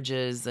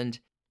miscarriages, and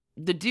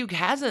the Duke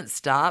hasn't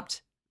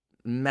stopped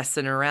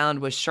messing around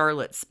with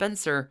Charlotte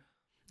Spencer.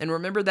 And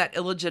remember that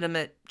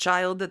illegitimate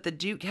child that the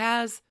Duke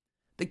has?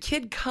 The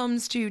kid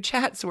comes to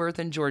Chatsworth,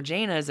 and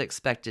Georgiana is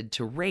expected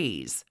to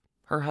raise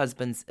her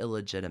husband's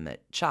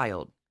illegitimate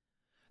child.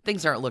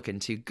 Things aren't looking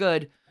too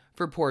good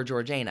for poor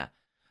Georgiana.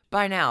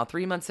 By now,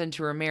 3 months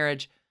into her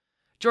marriage,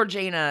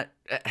 Georgiana,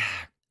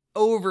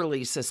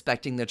 overly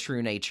suspecting the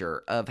true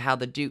nature of how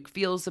the Duke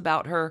feels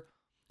about her.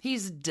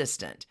 He's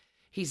distant.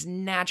 He's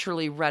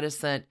naturally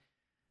reticent.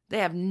 They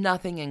have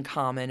nothing in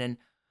common, and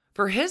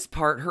for his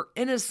part, her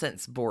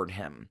innocence bored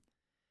him.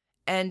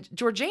 And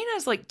Georgiana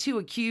is like too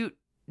acute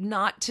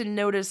not to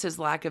notice his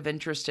lack of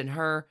interest in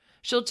her.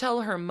 She'll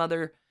tell her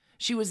mother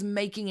she was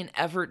making an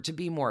effort to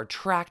be more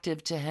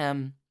attractive to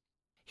him.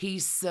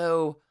 He's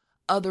so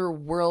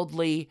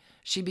otherworldly.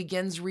 She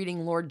begins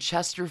reading Lord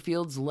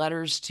Chesterfield's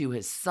letters to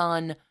his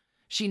son.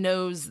 She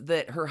knows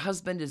that her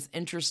husband is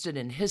interested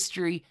in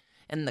history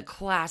and the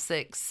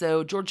classics,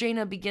 so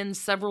Georgiana begins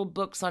several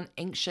books on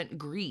ancient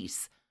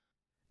Greece.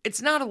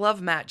 It's not a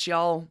love match,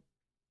 y'all.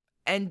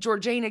 And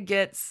Georgiana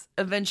gets,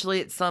 eventually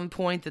at some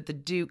point, that the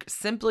Duke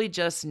simply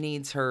just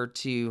needs her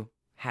to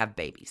have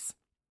babies.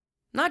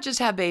 Not just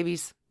have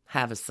babies,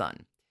 have a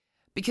son.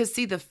 Because,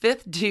 see, the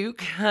 5th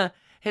Duke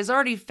has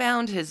already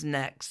found his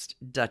next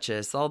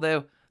Duchess,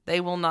 although they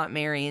will not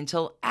marry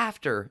until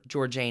after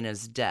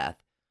Georgiana's death.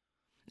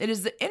 It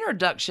is the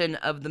introduction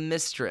of the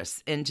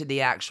mistress into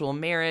the actual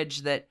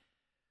marriage that,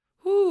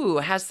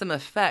 has some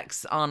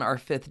effects on our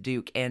 5th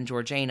Duke and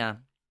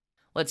Georgiana.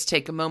 Let's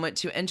take a moment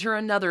to enter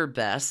another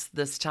Bess,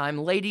 this time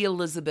Lady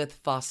Elizabeth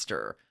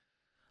Foster.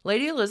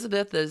 Lady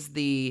Elizabeth is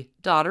the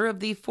daughter of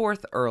the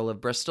 4th Earl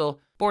of Bristol,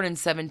 born in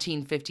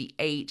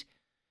 1758.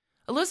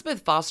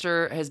 Elizabeth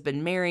Foster has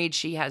been married.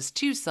 She has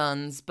 2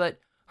 sons, but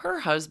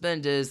her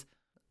husband is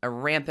a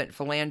rampant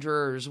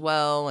philanderer as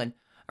well, and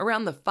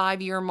around the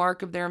 5-year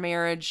mark of their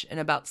marriage, in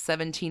about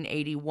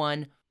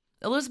 1781,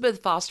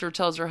 Elizabeth Foster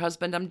tells her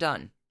husband, "I'm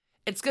done."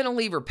 It's going to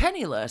leave her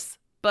penniless,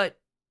 but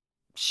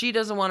she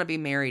doesn't want to be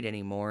married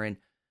anymore. And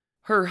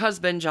her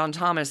husband, John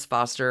Thomas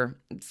Foster,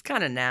 it's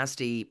kind of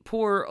nasty.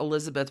 Poor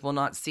Elizabeth will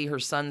not see her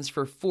sons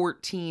for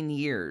 14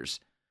 years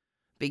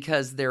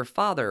because their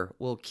father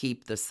will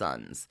keep the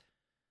sons.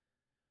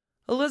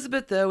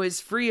 Elizabeth, though, is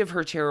free of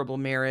her terrible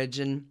marriage,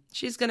 and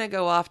she's going to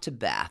go off to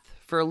Bath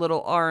for a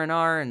little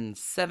R&R in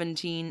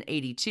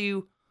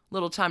 1782,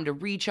 little time to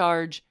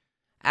recharge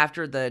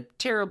after the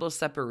terrible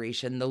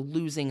separation, the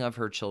losing of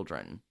her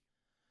children.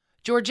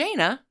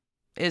 Georgiana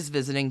is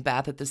visiting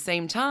Bath at the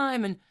same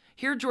time, and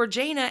here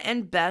Georgiana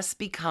and Bess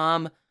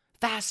become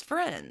fast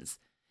friends.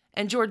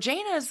 And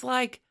Georgiana is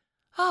like,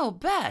 "Oh,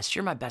 Bess,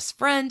 you're my best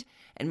friend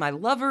and my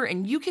lover,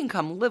 and you can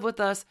come live with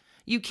us.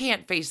 You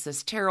can't face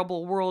this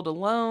terrible world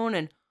alone."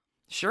 And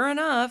sure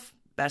enough,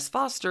 Bess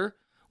Foster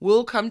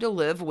will come to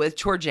live with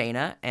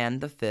Georgiana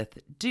and the 5th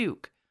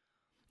Duke.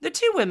 The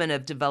 2 women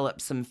have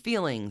developed some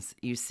feelings,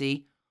 you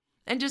see,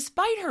 and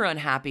despite her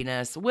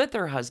unhappiness with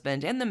her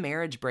husband and the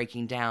marriage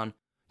breaking down,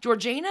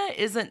 Georgiana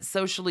isn't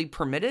socially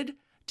permitted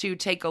to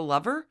take a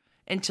lover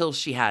until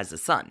she has a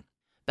son.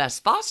 Bess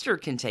Foster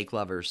can take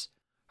lovers.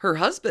 Her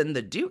husband,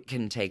 the Duke,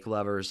 can take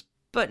lovers,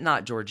 but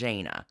not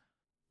Georgiana.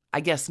 I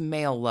guess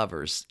male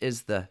lovers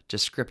is the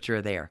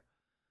descriptor there.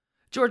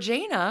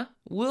 Georgiana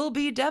will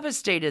be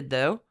devastated,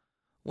 though,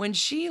 when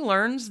she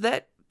learns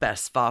that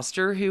Bess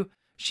Foster, who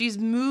she's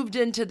moved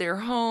into their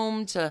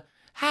home to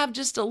have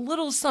just a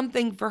little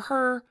something for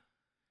her,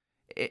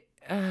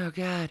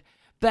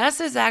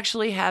 Bess is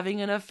actually having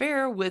an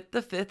affair with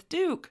the 5th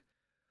Duke.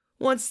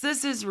 Once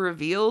this is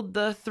revealed,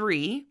 the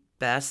 3,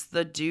 Bess,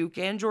 the Duke,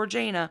 and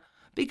Georgiana,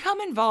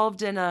 become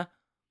involved in a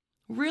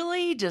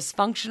really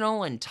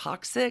dysfunctional and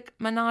toxic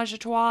menage a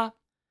trois.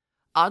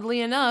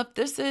 Oddly enough,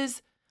 this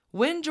is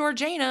when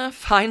Georgiana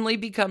finally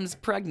becomes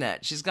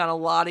pregnant. She's got a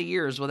lot of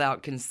years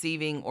without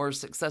conceiving or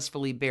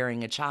successfully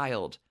bearing a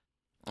child.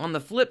 On the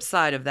flip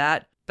side of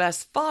that,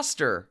 Bess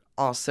Foster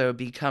also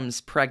becomes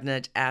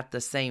pregnant at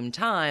the same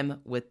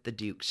time with the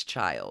Duke's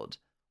child.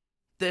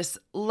 This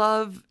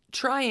love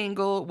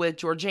triangle with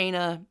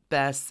Georgiana,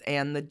 Bess,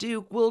 and the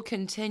Duke will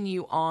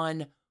continue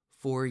on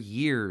for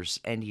years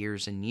and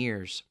years and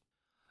years.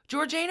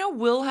 Georgiana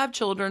will have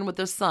children with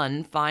a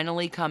son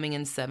finally coming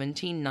in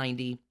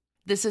 1790.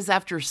 This is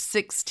after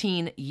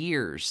 16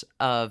 years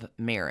of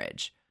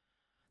marriage.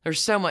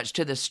 There's so much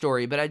to this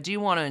story, but I do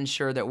want to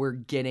ensure that we're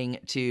getting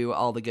to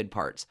all the good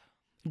parts.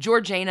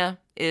 Georgiana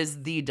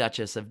is the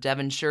Duchess of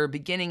Devonshire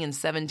beginning in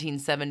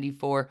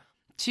 1774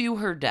 to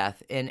her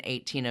death in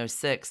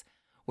 1806,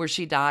 where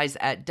she dies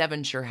at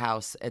Devonshire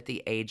House at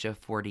the age of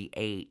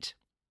 48.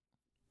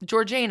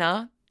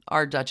 Georgiana,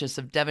 our Duchess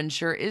of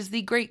Devonshire, is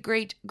the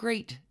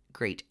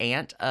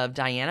great-great-great-great-aunt of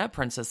Diana,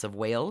 Princess of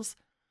Wales.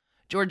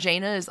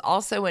 Georgiana is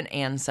also an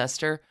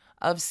ancestor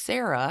of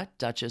Sarah,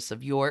 Duchess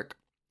of York.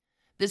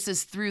 This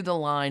is through the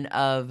line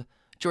of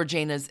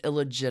Georgiana's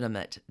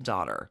illegitimate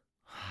daughter.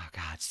 Oh,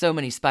 God, so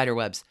many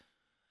spiderwebs.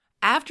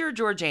 After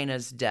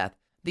Georgiana's death,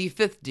 the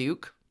 5th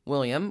Duke,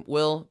 William,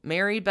 will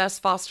marry Bess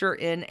Foster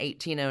in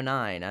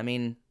 1809. I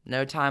mean,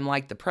 no time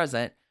like the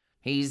present.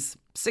 He's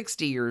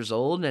 60 years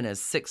old in his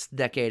 6th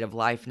decade of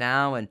life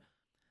now, and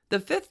the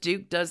 5th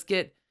Duke does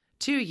get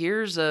 2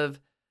 years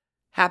of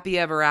happy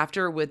ever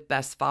after with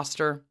Bess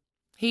Foster.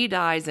 He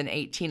dies in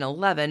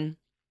 1811,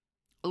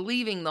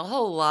 leaving the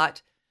whole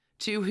lot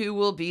to who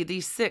will be the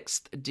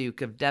 6th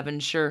Duke of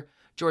Devonshire,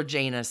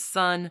 Georgiana's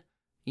son.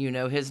 You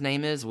know his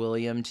name is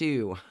William,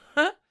 too.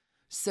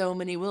 So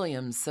many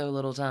Williams, so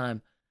little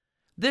time.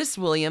 This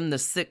William, the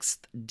 6th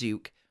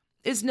Duke,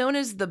 is known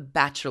as the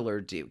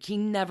Bachelor Duke. He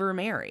never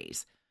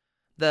marries.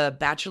 The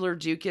Bachelor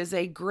Duke is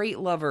a great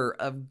lover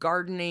of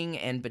gardening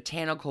and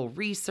botanical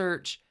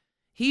research.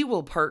 He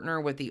will partner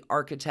with the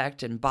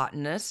architect and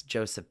botanist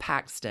Joseph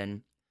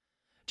Paxton.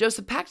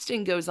 Joseph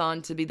Paxton goes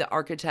on to be the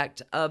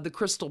architect of the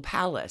Crystal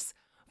Palace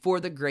for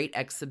the Great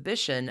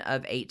Exhibition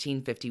of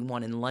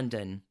 1851 in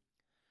London.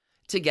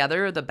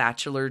 Together, the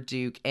Bachelor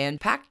Duke and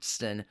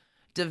Paxton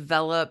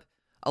develop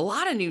a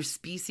lot of new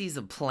species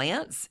of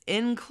plants,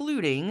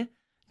 including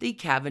the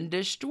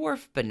Cavendish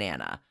dwarf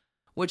banana,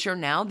 which are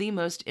now the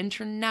most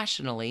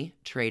internationally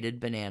traded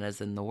bananas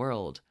in the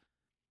world.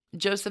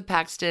 Joseph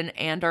Paxton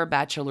and our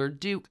bachelor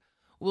Duke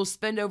will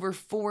spend over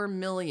 $4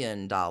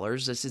 million,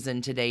 this is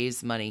in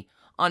today's money,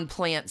 on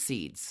plant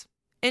seeds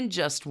in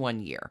just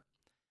 1 year.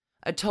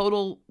 A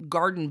total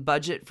garden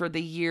budget for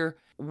the year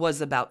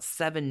was about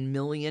 $7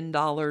 million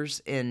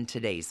in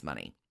today's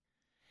money.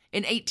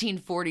 In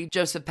 1840,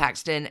 Joseph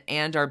Paxton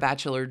and our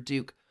bachelor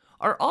Duke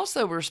are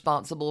also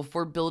responsible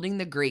for building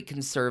the Great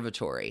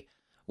Conservatory,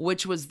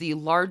 which was the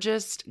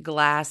largest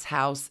glass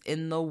house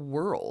in the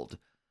world.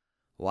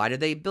 Why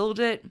did they build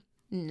it?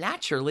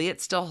 Naturally,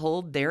 it's to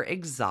hold their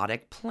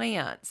exotic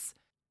plants.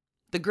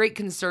 The Great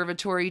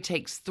Conservatory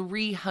takes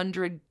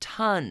 300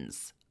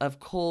 tons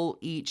of coal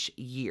each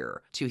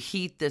year to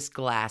heat this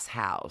glass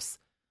house.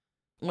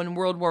 When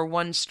World War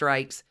I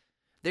strikes,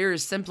 there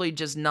is simply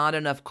just not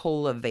enough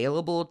coal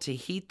available to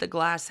heat the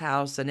glass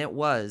house, and it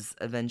was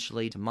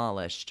eventually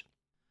demolished.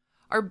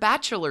 Our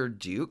bachelor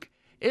Duke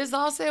is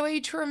also a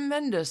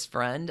tremendous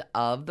friend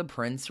of the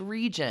Prince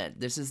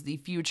Regent. This is the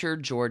future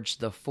George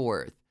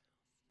IV.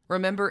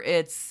 Remember,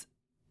 it's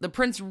the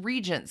Prince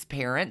Regent's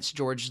parents,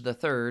 George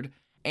III,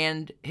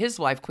 and his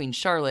wife, Queen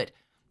Charlotte,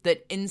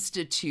 that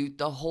institute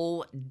the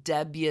whole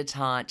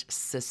debutante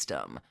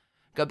system.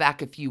 Go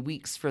back a few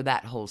weeks for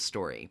that whole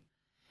story.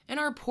 And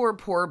our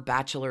poor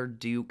bachelor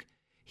Duke,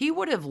 he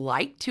would have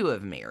liked to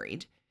have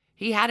married.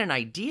 He had an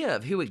idea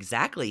of who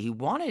exactly he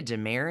wanted to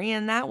marry,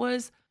 and that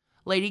was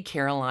Lady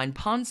Caroline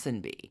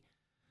Ponsonby.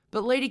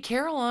 But Lady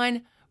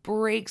Caroline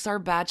breaks our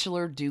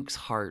bachelor Duke's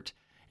heart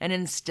and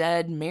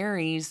instead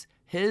marries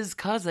his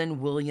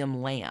cousin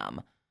William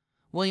Lamb.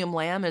 William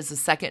Lamb is the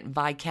second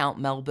Viscount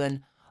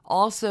Melbourne,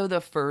 also the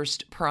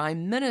first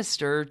Prime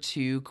Minister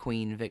to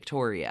Queen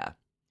Victoria.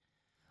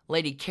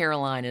 Lady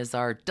Caroline is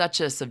our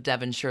Duchess of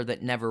Devonshire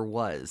that never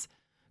was.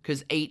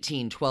 Because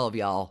 1812,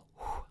 y'all,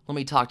 let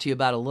me talk to you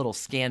about a little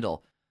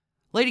scandal.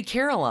 Lady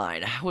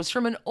Caroline was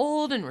from an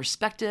old and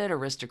respected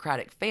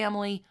aristocratic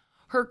family.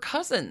 Her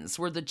cousins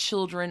were the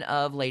children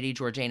of Lady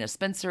Georgiana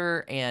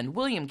Spencer and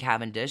William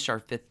Cavendish, our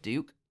fifth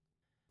Duke.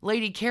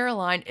 Lady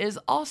Caroline is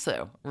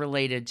also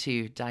related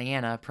to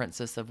Diana,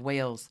 Princess of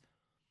Wales.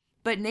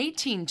 But in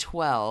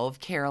 1812,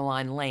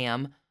 Caroline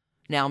Lamb,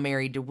 now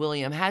married to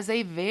William, has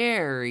a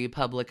very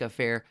public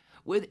affair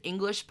with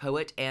English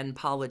poet and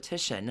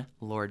politician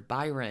Lord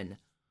Byron.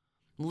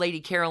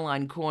 Lady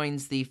Caroline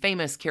coins the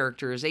famous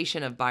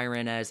characterization of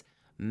Byron as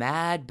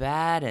mad,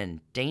 bad, and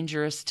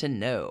dangerous to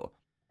know.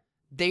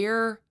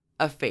 Their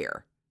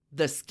affair,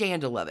 the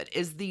scandal of it,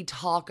 is the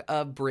talk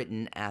of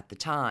Britain at the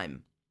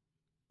time.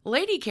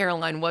 Lady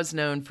Caroline was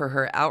known for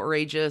her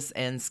outrageous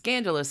and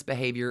scandalous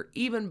behavior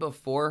even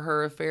before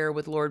her affair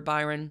with Lord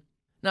Byron.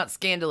 Not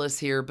scandalous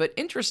here, but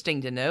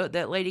interesting to note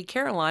that Lady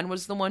Caroline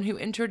was the one who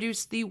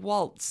introduced the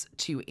waltz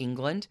to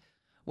England,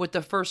 with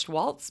the first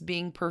waltz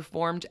being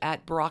performed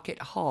at Brocket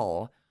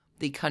Hall,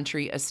 the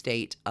country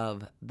estate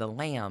of the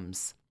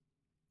Lambs.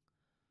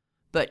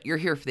 But you're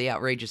here for the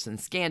outrageous and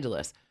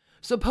scandalous.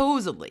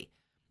 Supposedly,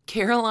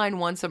 Caroline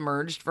once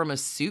emerged from a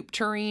soup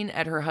tureen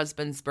at her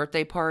husband's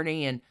birthday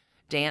party and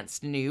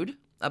danced nude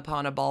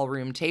upon a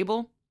ballroom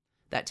table.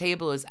 That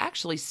table is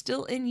actually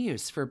still in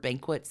use for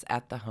banquets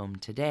at the home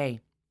today.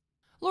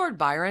 Lord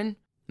Byron,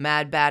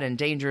 mad, bad, and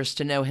dangerous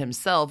to know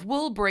himself,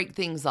 will break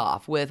things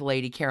off with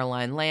Lady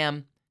Caroline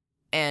Lamb,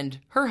 and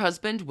her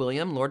husband,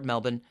 William, Lord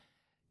Melbourne,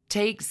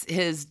 takes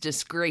his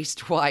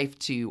disgraced wife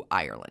to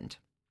Ireland.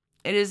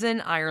 It is in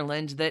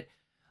Ireland that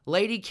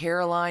Lady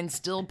Caroline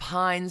still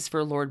pines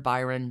for Lord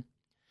Byron.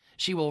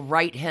 She will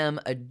write him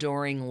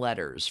adoring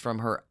letters from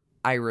her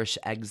Irish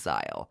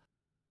exile.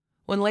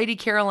 When Lady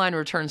Caroline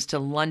returns to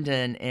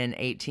London in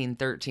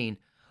 1813,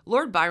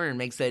 Lord Byron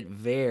makes it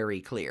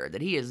very clear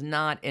that he is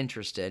not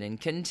interested in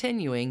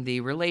continuing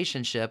the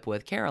relationship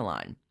with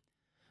Caroline.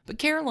 But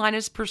Caroline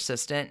is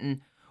persistent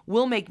and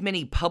will make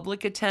many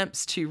public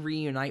attempts to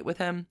reunite with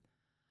him.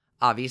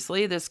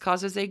 Obviously, this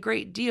causes a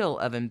great deal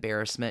of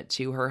embarrassment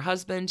to her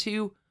husband,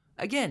 who,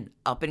 again,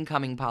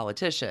 up-and-coming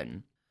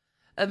politician.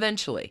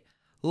 Eventually,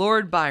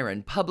 Lord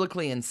Byron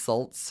publicly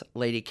insults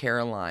Lady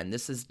Caroline.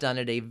 This is done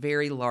at a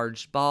very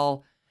large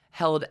ball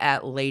held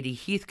at Lady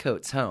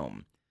Heathcote's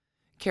home.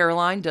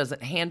 Caroline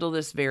doesn't handle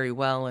this very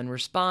well and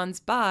responds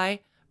by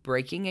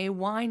breaking a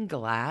wine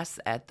glass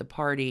at the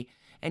party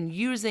and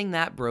using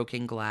that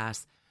broken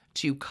glass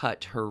to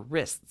cut her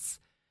wrists.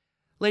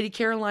 Lady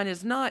Caroline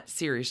is not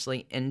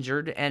seriously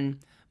injured and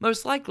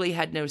most likely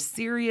had no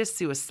serious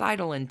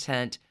suicidal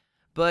intent,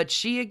 but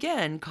she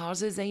again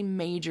causes a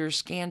major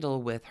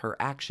scandal with her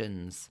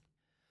actions.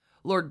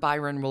 Lord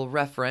Byron will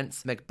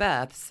reference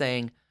Macbeth,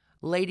 saying,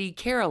 "Lady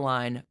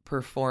Caroline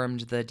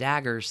performed the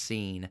dagger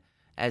scene,"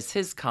 as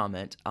his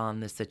comment on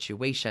the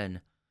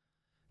situation.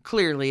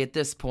 Clearly, at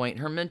this point,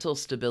 her mental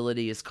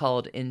stability is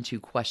called into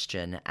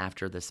question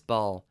after this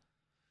ball.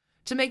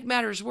 To make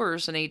matters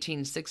worse, in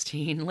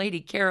 1816, Lady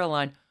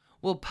Caroline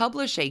will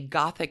publish a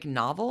Gothic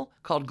novel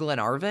called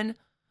Glenarvan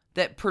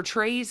that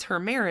portrays her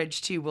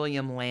marriage to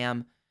William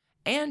Lamb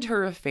and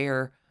her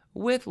affair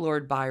with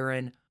Lord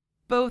Byron,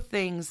 both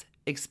things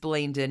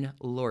explained in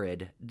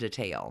lurid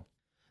detail.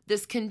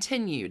 This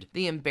continued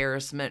the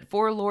embarrassment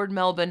for Lord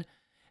Melbourne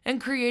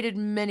and created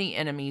many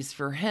enemies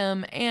for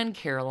him and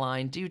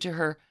Caroline due to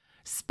her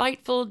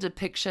spiteful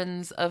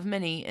depictions of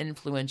many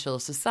influential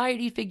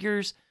society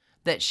figures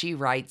that she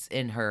writes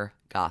in her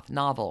goth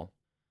novel.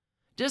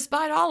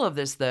 Despite all of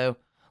this, though,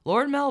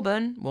 Lord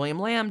Melbourne, William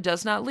Lamb,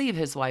 does not leave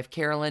his wife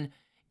Caroline,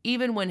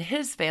 even when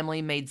his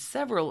family made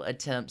several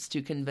attempts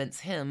to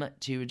convince him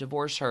to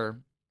divorce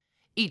her.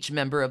 Each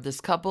member of this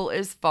couple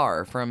is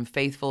far from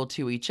faithful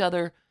to each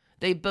other.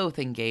 They both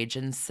engage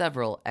in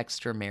several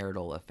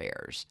extramarital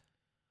affairs.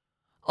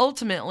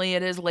 Ultimately,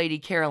 it is Lady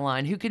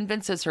Caroline who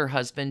convinces her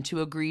husband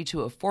to agree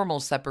to a formal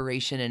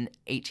separation in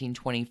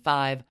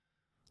 1825.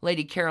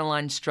 Lady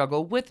Caroline's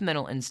struggle with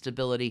mental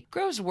instability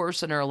grows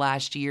worse in her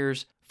last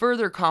years,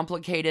 further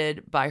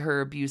complicated by her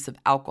abuse of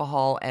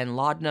alcohol and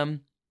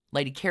laudanum.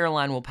 Lady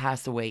Caroline will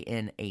pass away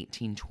in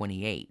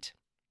 1828.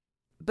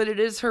 But it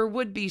is her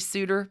would-be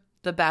suitor,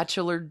 the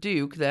bachelor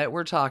duke, that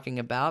we're talking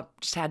about.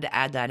 Just had to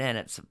add that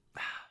in.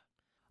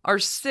 Our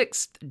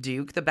sixth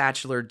duke, the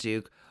bachelor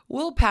duke,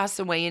 will pass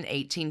away in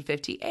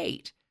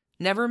 1858.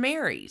 Never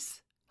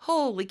marries.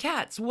 Holy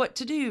cats, what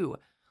to do?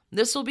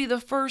 This will be the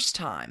first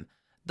time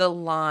the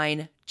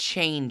line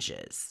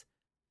changes.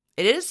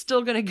 It is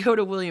still going to go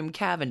to William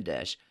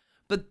Cavendish,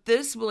 but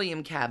this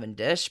William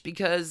Cavendish,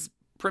 because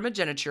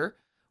primogeniture,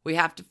 we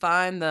have to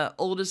find the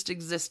oldest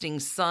existing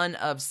son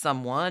of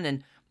someone,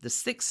 and the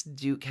sixth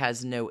duke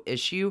has no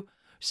issue,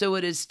 so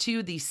it is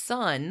to the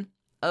son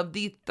of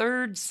the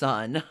third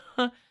son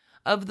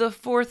of the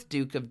fourth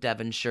Duke of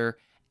Devonshire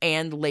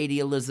and Lady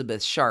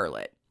Elizabeth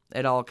Charlotte.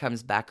 It all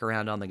comes back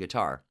around on the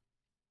guitar.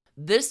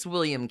 This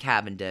William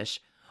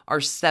Cavendish,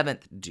 our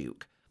seventh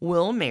Duke,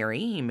 will marry.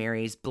 He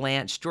marries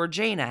Blanche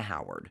Georgiana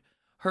Howard.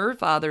 Her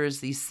father is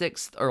the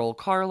sixth Earl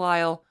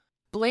Carlisle.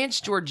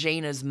 Blanche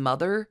Georgiana's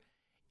mother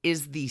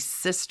is the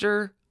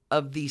sister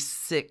of the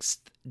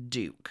sixth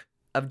Duke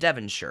of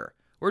Devonshire.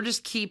 We're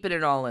just keeping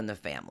it all in the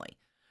family.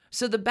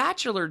 So the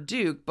bachelor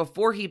duke,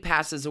 before he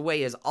passes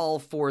away, is all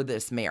for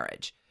this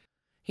marriage.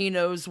 He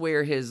knows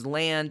where his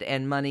land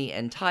and money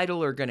and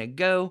title are going to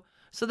go.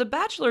 So the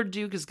bachelor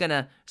duke is going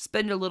to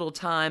spend a little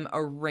time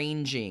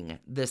arranging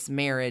this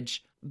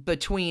marriage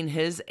between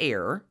his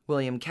heir,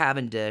 William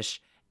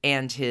Cavendish,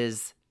 and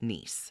his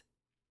niece.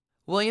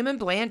 William and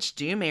Blanche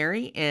do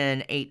marry in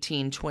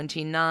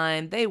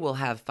 1829. They will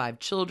have 5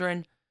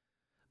 children.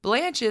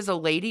 Blanche is a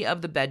lady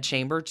of the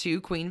bedchamber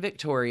to Queen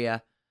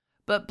Victoria,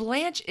 but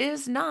Blanche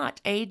is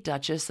not a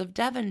Duchess of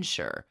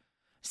Devonshire.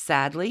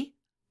 Sadly,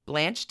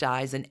 Blanche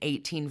dies in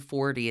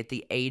 1840 at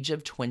the age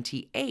of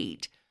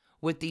 28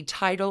 with the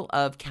title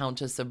of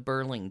Countess of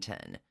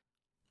Burlington.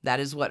 That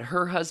is what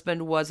her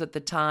husband was at the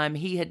time.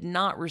 He had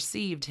not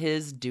received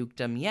his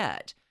dukedom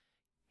yet.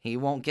 He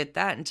won't get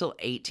that until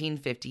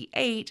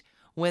 1858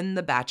 when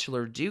the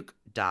bachelor duke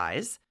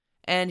dies.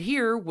 And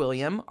here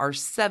William, our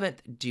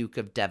seventh Duke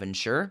of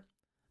Devonshire,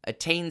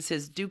 attains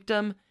his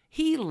dukedom.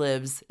 He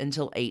lives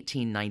until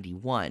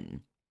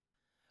 1891.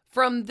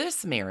 From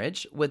this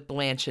marriage with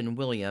Blanche and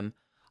William,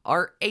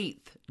 our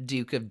eighth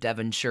Duke of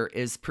Devonshire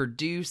is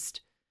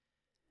produced.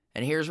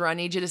 And here's where I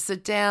need you to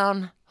sit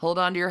down. Hold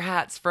on to your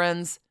hats,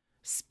 friends.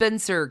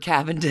 Spencer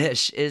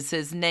Cavendish is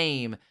his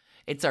name.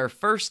 It's our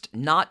first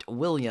not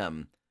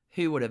William.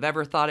 Who would have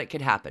ever thought it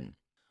could happen?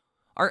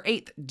 Our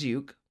eighth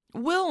Duke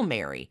will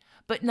marry,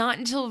 but not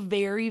until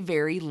very,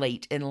 very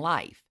late in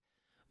life.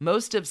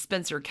 Most of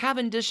Spencer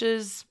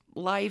Cavendish's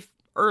life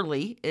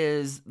early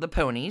is the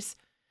ponies,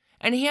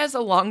 and he has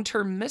a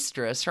long-term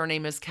mistress. Her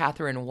name is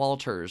Catherine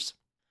Walters.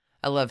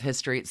 I love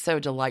history. It's so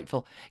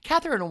delightful.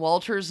 Catherine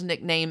Walters'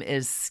 nickname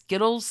is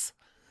Skittles.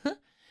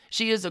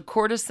 She is a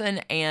courtesan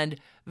and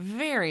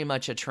very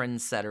much a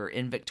trendsetter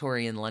in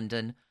Victorian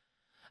London.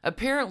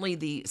 Apparently,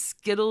 the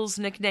Skittles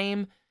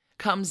nickname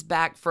comes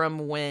back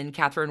from when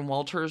Catherine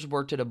Walters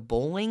worked at a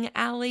bowling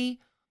alley.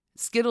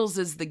 Skittles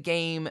is the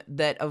game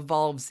that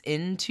evolves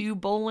into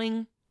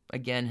bowling.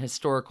 Again,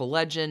 historical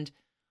legend.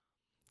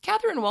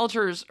 Catherine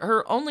Walters,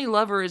 her only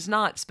lover is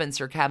not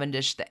Spencer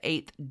Cavendish, the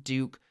 8th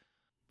Duke.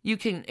 You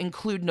can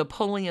include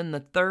Napoleon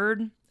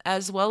III,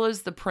 as well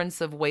as the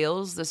Prince of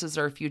Wales. This is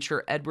our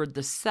future Edward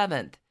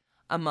VII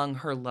among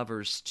her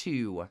lovers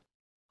too.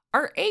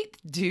 Our 8th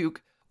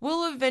Duke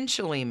will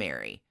eventually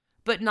marry,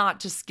 but not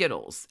to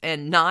Skittles,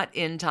 and not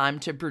in time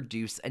to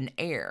produce an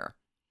heir.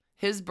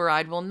 His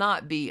bride will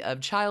not be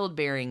of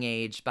childbearing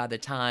age by the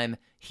time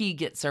he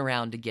gets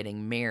around to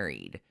getting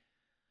married.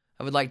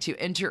 I would like to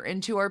enter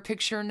into our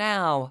picture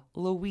now,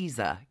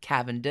 Louisa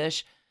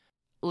Cavendish.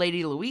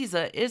 Lady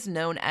Louisa is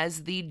known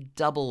as the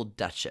Double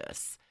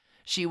Duchess.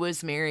 She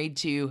was married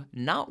to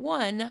not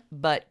one,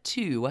 but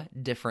 2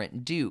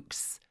 different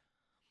dukes.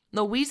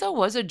 Louisa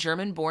was a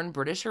German-born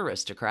British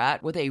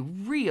aristocrat with a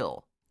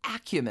real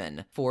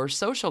acumen for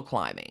social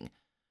climbing.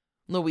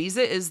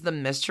 Louisa is the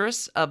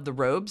mistress of the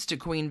robes to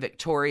Queen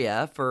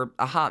Victoria for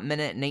a hot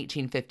minute in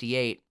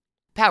 1858.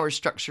 Power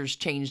structures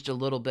changed a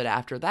little bit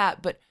after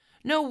that, but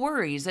no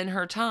worries. In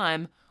her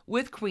time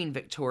with Queen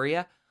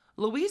Victoria,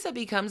 Louisa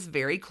becomes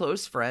very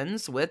close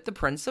friends with the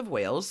Prince of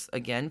Wales,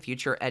 again,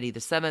 future Eddie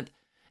VII,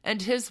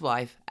 and his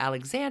wife,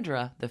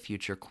 Alexandra, the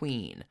future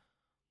queen.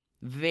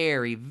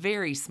 Very,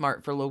 very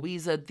smart for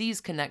Louisa.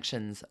 These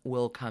connections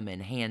will come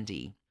in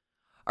handy.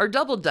 Our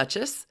double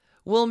Duchess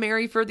will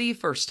marry for the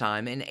first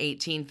time in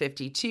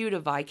 1852 to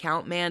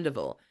Viscount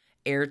Mandeville,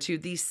 heir to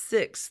the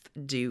 6th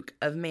Duke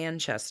of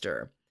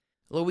Manchester.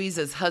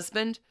 Louisa's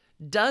husband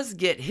does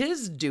get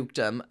his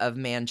dukedom of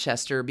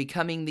Manchester,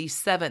 becoming the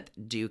 7th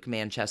Duke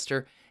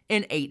Manchester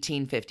in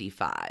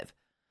 1855.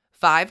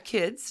 5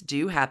 kids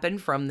do happen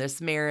from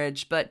this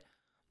marriage, but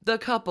the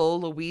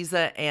couple,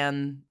 Louisa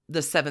and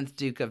the 7th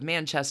Duke of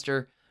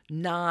Manchester,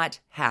 not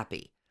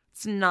happy.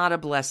 It's not a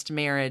blessed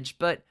marriage,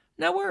 but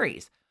no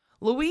worries.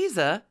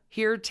 Louisa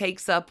here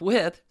takes up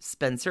with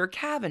Spencer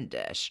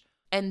Cavendish,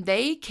 and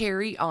they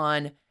carry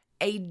on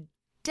a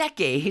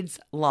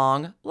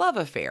decades-long love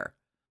affair.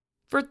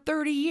 For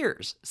 30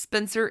 years,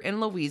 Spencer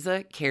and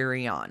Louisa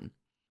carry on.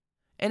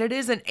 And it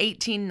is in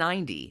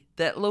 1890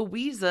 that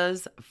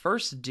Louisa's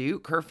first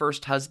duke, her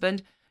first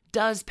husband,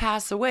 does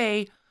pass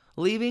away,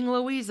 leaving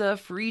Louisa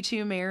free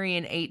to marry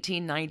in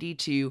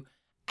 1892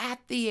 at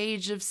the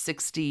age of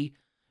 60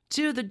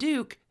 to the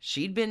duke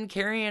she'd been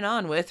carrying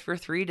on with for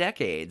 3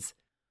 decades.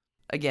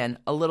 Again,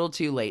 a little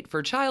too late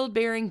for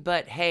childbearing,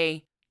 but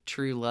hey,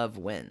 true love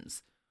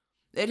wins.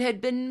 It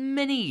had been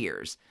many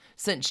years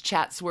since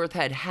Chatsworth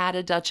had had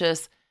a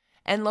duchess,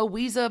 and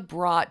Louisa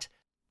brought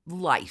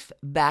life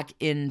back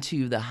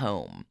into the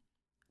home.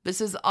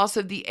 This is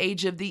also the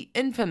age of the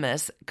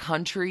infamous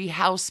country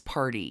house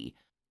party.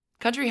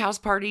 Country house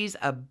parties,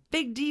 a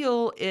big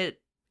deal.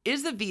 It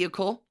is a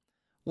vehicle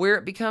where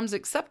it becomes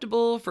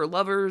acceptable for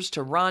lovers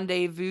to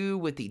rendezvous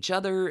with each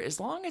other as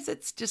long as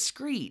it's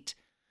discreet.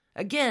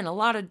 Again, a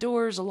lot of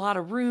doors, a lot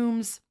of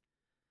rooms.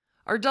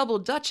 Our double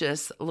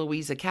Duchess,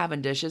 Louisa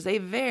Cavendish, is a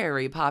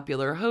very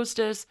popular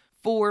hostess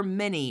for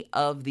many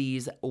of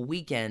these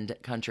weekend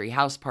country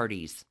house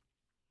parties.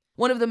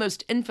 One of the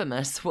most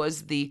infamous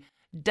was the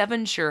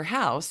Devonshire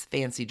House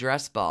Fancy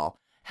Dress Ball,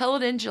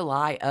 held in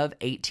July of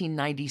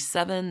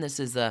 1897. This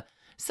is a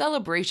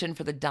celebration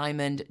for the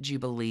Diamond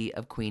Jubilee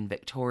of Queen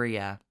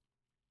Victoria.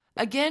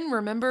 Again,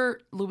 remember,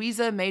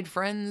 Louisa made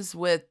friends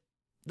with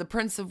the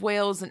Prince of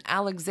Wales and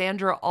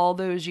Alexandra all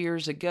those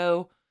years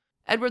ago.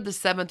 Edward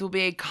VII will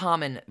be a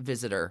common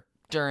visitor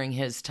during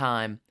his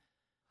time.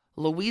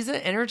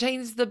 Louisa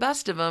entertains the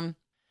best of them.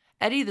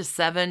 Eddie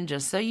VII,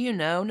 just so you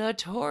know,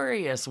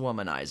 notorious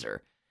womanizer.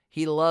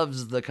 He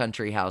loves the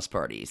country house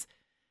parties.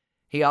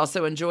 He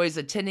also enjoys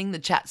attending the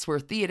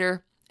Chatsworth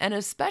Theatre and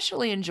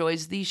especially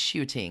enjoys the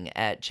shooting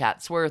at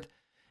Chatsworth.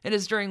 It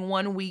is during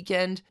one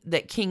weekend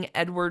that King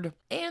Edward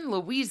and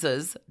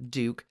Louisa's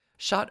Duke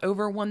shot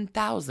over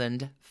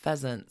 1,000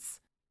 pheasants.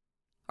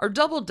 Our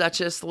double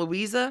Duchess,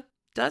 Louisa,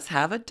 does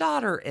have a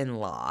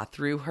daughter-in-law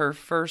through her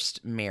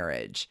first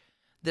marriage.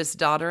 This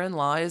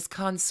daughter-in-law is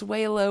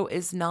Consuelo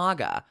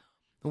Isnaga,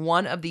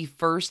 one of the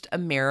first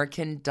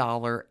American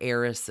dollar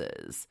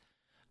heiresses.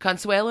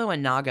 Consuelo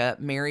Isnaga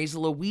marries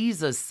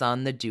Louisa's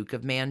son, the Duke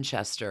of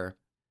Manchester.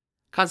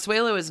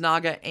 Consuelo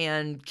Isnaga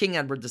and King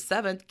Edward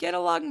VII get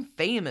along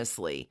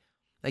famously.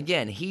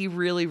 Again, he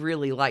really,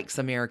 really likes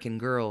American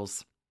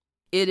girls.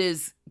 It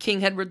is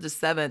King Edward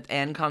VII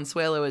and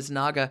Consuelo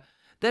Isnaga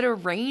that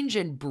arrange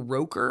and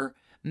broker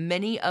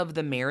many of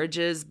the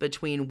marriages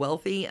between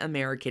wealthy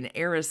American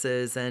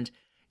heiresses and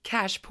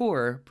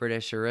cash-poor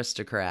British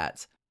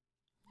aristocrats.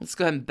 Let's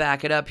go ahead and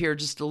back it up here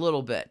just a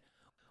little bit.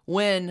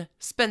 When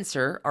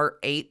Spencer, our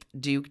 8th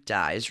Duke,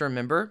 dies,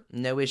 remember,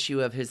 no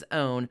issue of his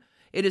own,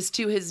 it is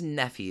to his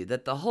nephew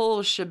that the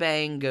whole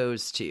shebang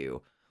goes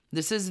to.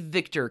 This is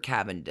Victor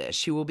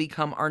Cavendish, who will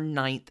become our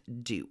 9th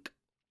Duke.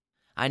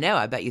 I know,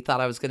 I bet you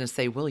thought I was going to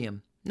say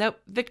William. Nope,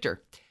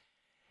 Victor.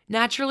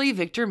 Naturally,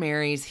 Victor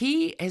marries.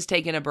 He has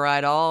taken a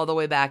bride all the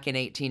way back in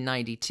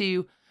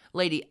 1892,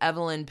 Lady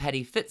Evelyn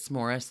Petty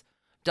Fitzmaurice,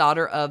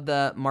 daughter of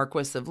the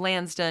Marquis of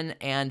Lansdowne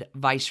and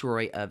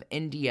Viceroy of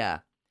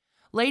India.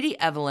 Lady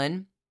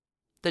Evelyn,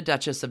 the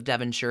Duchess of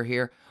Devonshire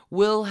here,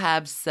 will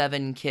have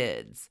 7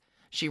 kids.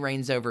 She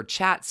reigns over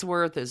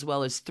Chatsworth as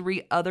well as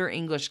 3 other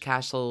English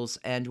castles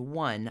and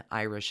 1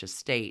 Irish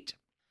estate.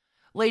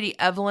 Lady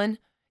Evelyn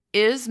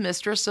is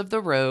Mistress of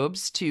the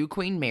Robes to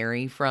Queen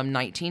Mary from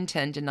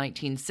 1910 to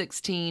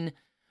 1916,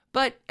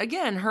 but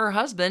again, her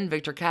husband,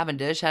 Victor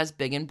Cavendish, has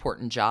big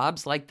important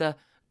jobs like the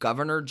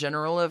Governor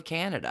General of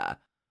Canada.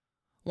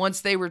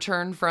 Once they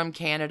return from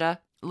Canada,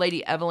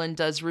 Lady Evelyn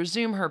does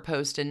resume her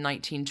post in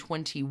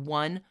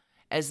 1921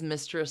 as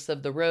Mistress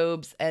of the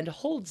Robes and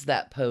holds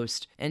that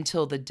post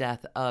until the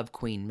death of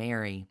Queen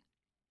Mary.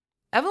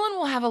 Evelyn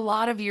will have a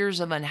lot of years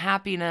of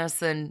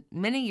unhappiness and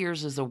many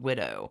years as a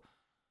widow.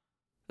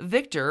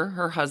 Victor,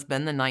 her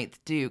husband, the 9th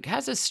Duke,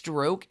 has a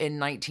stroke in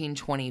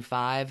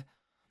 1925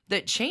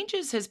 that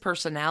changes his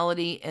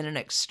personality in an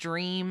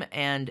extreme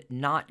and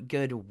not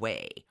good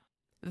way.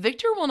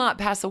 Victor will not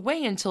pass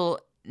away until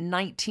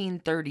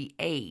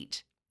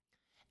 1938.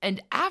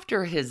 And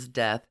after his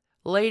death,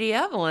 Lady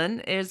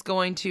Evelyn is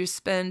going to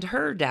spend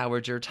her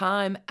dowager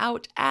time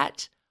out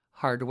at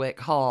Hardwicke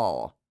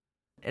Hall.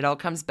 It all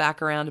comes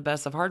back around to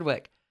Bess of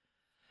Hardwicke.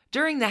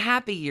 During the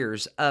happy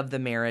years of the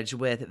marriage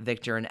with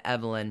Victor and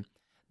Evelyn,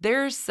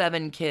 there's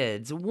 7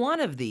 kids. One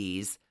of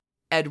these,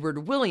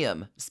 Edward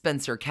William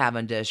Spencer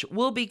Cavendish,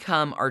 will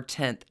become our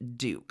 10th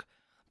Duke.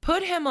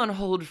 Put him on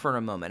hold for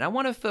a moment. I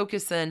want to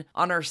focus in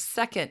on our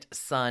second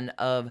son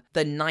of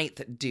the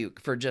 9th Duke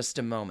for just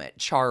a moment,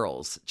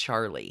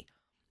 Charlie,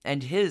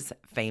 and his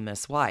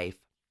famous wife.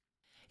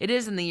 It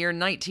is in the year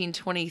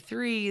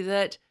 1923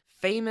 that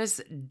famous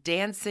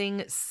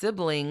dancing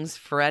siblings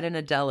Fred and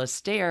Adele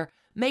Astaire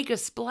make a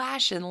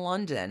splash in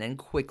London and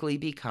quickly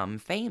become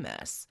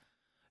famous.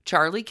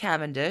 Charlie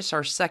Cavendish,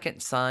 our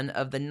second son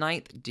of the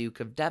 9th Duke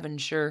of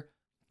Devonshire,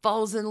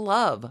 falls in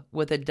love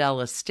with Adele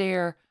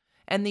Astaire,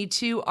 and the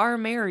two are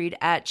married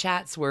at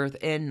Chatsworth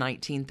in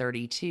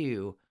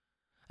 1932.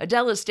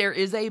 Adele Astaire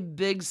is a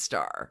big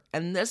star,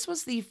 and this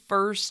was the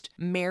first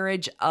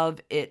marriage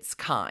of its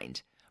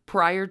kind.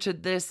 Prior to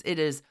this, it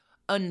is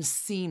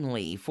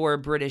unseemly for a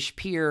British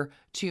peer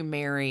to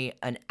marry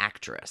an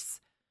actress.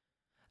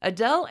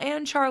 Adele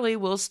and Charlie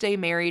will stay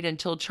married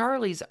until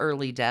Charlie's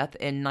early death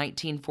in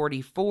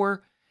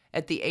 1944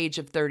 at the age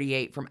of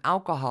 38 from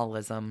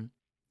alcoholism.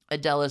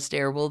 Adele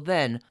Astaire will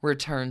then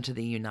return to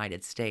the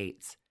United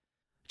States.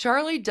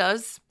 Charlie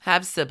does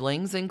have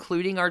siblings,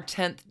 including our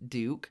 10th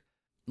Duke.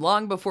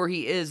 Long before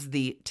he is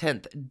the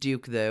 10th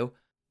Duke, though,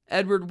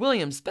 Edward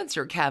William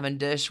Spencer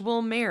Cavendish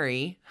will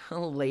marry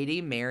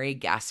Lady Mary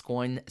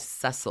Gascoigne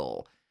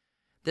Cecil.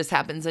 This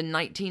happens in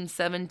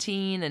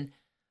 1917, and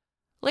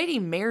Lady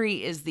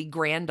Mary is the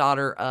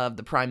granddaughter of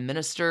the Prime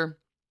Minister.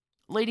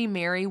 Lady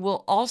Mary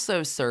will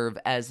also serve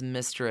as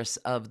Mistress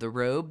of the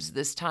Robes,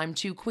 this time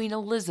to Queen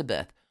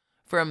Elizabeth,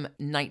 from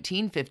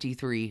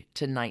 1953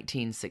 to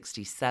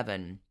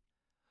 1967.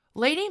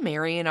 Lady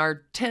Mary and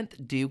our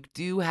 10th Duke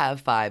do have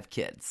 5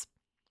 kids.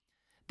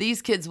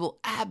 These kids will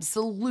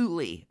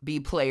absolutely be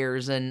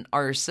players in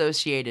our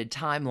associated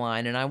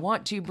timeline, and I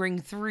want to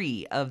bring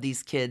 3 of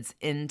these kids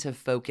into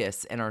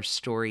focus in our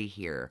story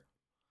here.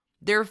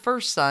 Their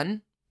first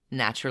son,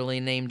 naturally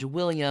named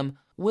William,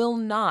 will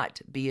not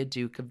be a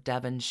Duke of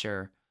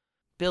Devonshire.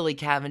 Billy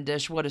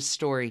Cavendish, what a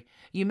story.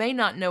 You may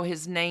not know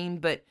his name,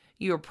 but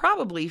you are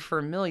probably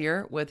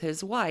familiar with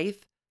his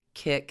wife,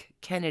 Kit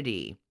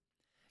Kennedy.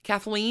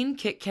 Kathleen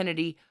Kit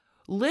Kennedy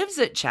lives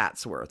at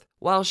Chatsworth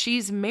while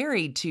she's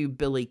married to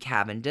Billy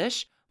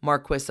Cavendish,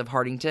 Marquis of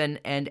Hartington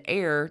and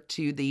heir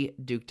to the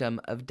Dukedom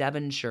of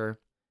Devonshire.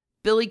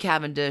 Billy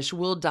Cavendish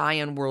will die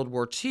in World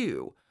War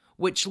II,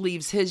 which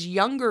leaves his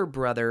younger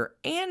brother,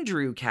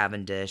 Andrew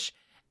Cavendish,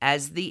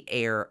 as the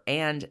heir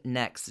and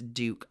next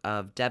Duke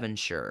of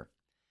Devonshire.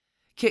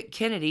 Kit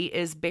Kennedy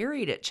is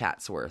buried at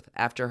Chatsworth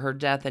after her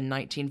death in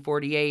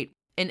 1948,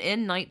 and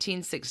in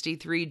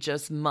 1963,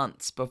 just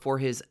months before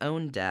his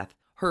own death,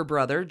 her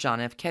brother, John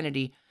F.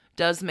 Kennedy,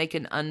 does make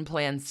an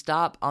unplanned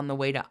stop on the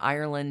way to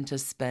Ireland to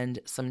spend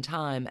some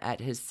time at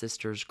his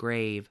sister's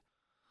grave.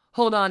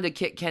 Hold on to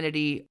Kit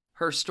Kennedy,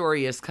 her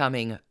story is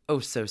coming oh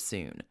so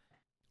soon.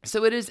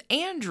 So it is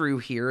Andrew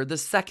here, the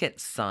second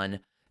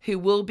son, who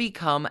will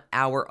become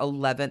our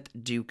 11th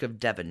Duke of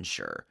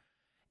Devonshire.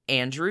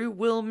 Andrew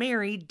will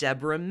marry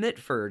Deborah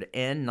Mitford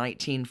in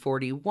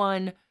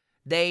 1941.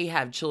 They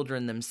have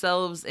children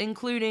themselves,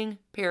 including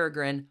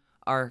Peregrine,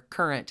 our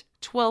current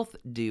 12th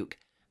Duke,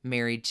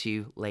 married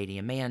to Lady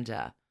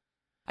Amanda.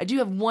 I do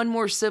have one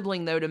more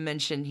sibling, though, to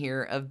mention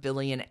here of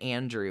Billy and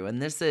Andrew,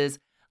 and this is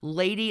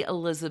Lady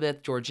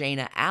Elizabeth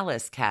Georgiana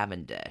Alice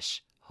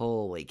Cavendish.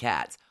 Holy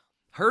cats.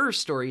 Her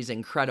story is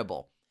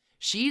incredible.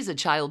 She's a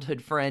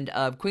childhood friend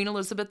of Queen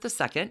Elizabeth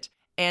II,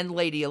 and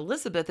Lady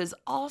Elizabeth is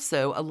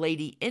also a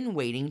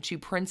lady-in-waiting to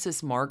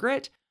Princess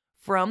Margaret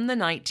from the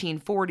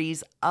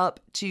 1940s up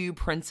to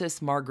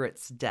Princess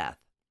Margaret's death.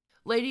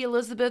 Lady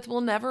Elizabeth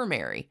will never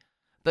marry,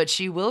 but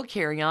she will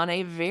carry on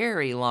a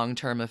very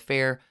long-term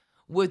affair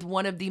with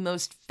one of the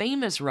most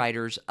famous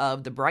writers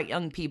of The Bright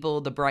Young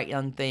People, The Bright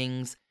Young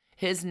Things.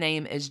 His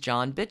name is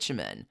John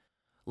Bitcheman.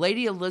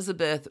 Lady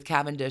Elizabeth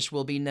Cavendish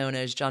will be known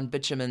as John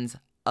Bitcheman's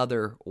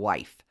other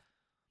wife.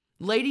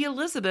 Lady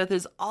Elizabeth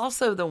is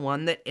also the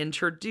one that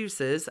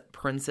introduces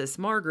Princess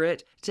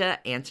Margaret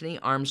to Anthony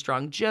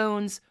Armstrong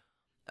Jones,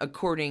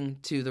 according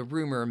to the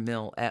rumor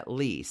mill at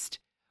least.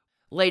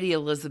 Lady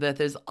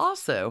Elizabeth is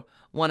also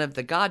one of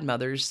the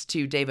godmothers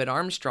to David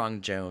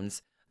Armstrong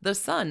Jones, the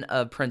son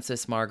of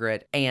Princess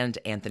Margaret and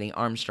Anthony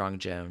Armstrong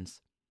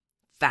Jones.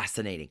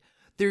 Fascinating.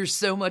 There's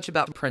so much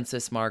about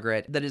Princess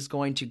Margaret that is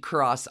going to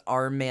cross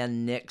our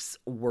man Nick's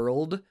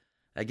world.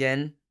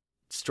 Again,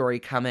 story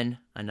coming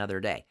another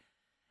day.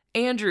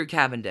 Andrew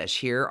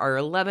Cavendish here, our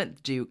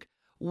 11th Duke,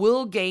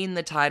 will gain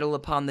the title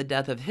upon the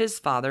death of his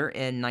father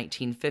in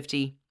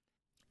 1950.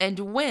 And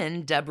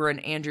when Deborah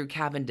and Andrew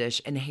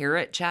Cavendish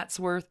inherit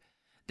Chatsworth,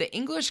 the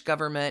English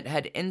government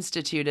had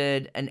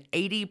instituted an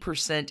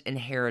 80%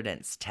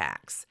 inheritance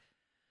tax.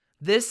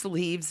 This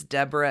leaves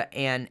Deborah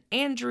and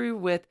Andrew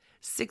with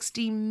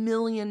 $60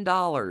 million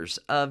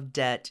of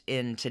debt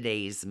in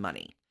today's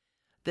money.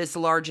 This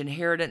large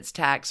inheritance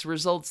tax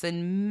results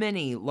in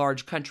many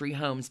large country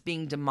homes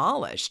being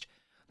demolished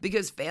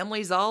because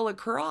families all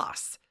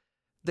across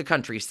the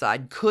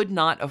countryside could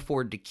not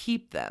afford to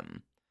keep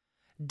them.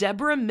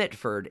 Deborah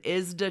Mitford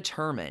is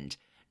determined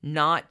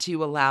not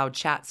to allow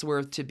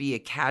Chatsworth to be a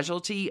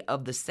casualty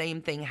of the same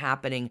thing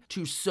happening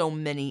to so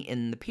many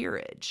in the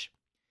peerage.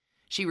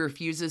 She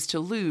refuses to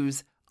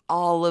lose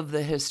all of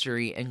the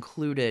history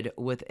included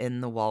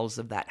within the walls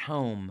of that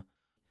home.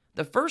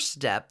 The first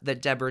step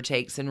that Deborah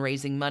takes in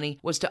raising money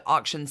was to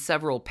auction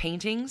several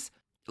paintings,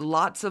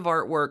 lots of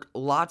artwork,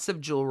 lots of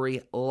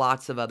jewelry,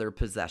 lots of other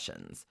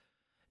possessions.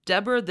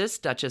 Deborah, this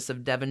Duchess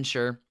of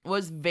Devonshire,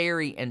 was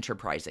very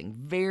enterprising,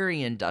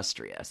 very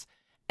industrious,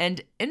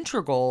 and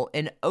integral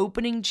in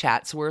opening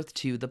Chatsworth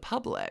to the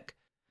public.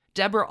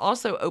 Deborah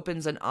also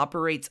opens and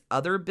operates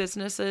other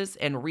businesses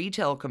and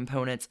retail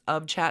components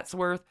of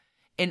Chatsworth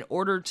in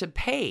order to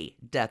pay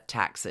death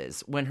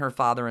taxes when her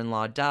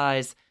father-in-law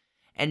dies,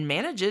 and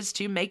manages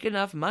to make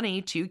enough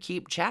money to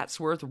keep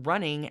Chatsworth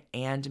running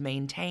and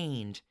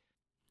maintained.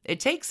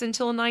 It takes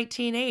until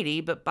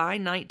 1980, but by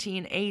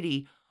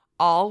 1980,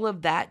 all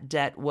of that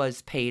debt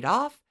was paid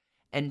off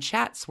and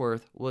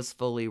Chatsworth was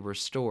fully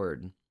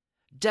restored.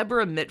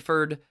 Deborah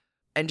Mitford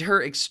and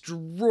her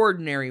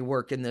extraordinary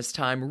work in this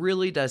time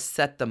really does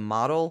set the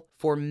model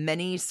for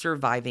many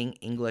surviving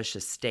English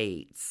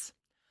estates.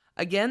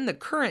 Again, the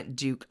current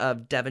Duke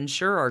of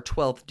Devonshire, our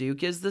 12th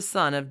Duke, is the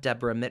son of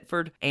Deborah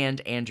Mitford and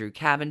Andrew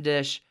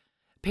Cavendish.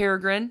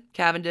 Peregrine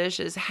Cavendish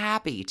is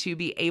happy to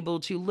be able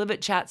to live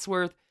at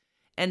Chatsworth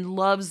and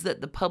loves that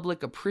the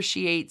public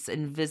appreciates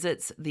and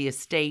visits the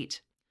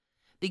estate.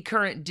 The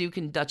current Duke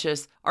and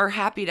Duchess are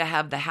happy to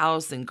have the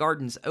house and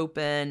gardens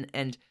open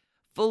and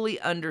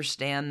fully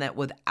understand that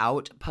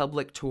without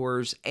public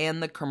tours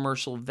and the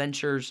commercial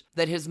ventures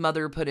that his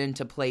mother put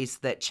into place,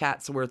 that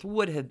Chatsworth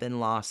would have been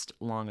lost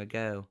long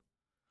ago.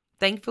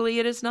 Thankfully,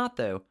 it is not,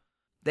 though.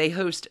 They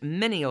host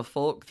many of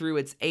folk through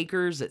its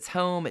acres, its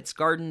home, its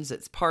gardens,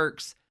 its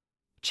parks.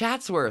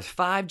 Chatsworth,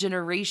 5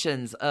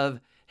 generations of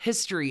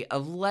history,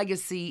 of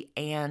legacy,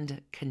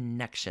 and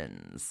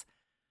connections.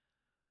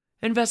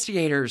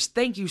 Investigators,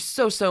 thank you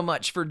so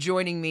much for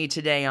joining me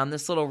today on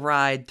this little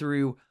ride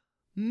through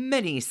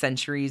many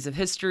centuries of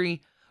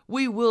history.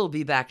 We will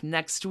be back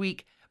next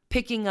week,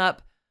 picking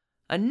up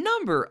a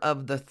number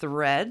of the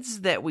threads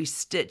that we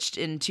stitched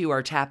into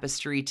our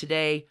tapestry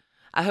today.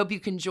 I hope you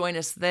can join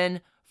us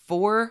then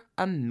for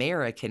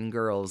American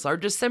Girls, our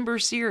December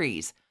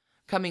series,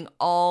 coming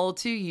all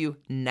to you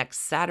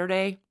next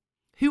Saturday.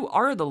 Who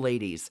are the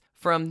ladies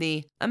from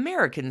the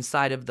American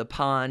side of the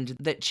pond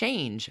that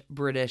change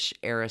British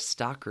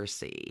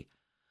aristocracy?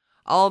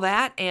 All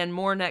that and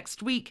more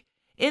next week.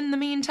 In the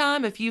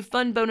meantime, a few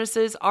fun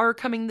bonuses are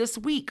coming this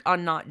week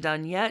on Not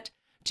Done Yet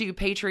to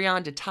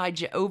Patreon to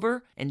tide you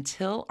over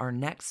until our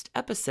next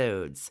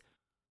episodes.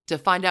 To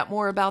find out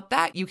more about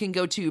that, you can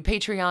go to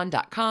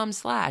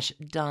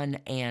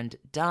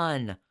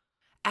patreon.com/doneanddone.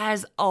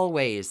 As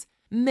always,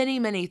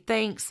 many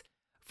thanks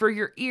for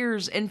your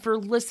ears and for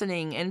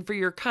listening and for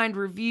your kind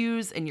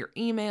reviews and your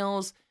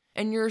emails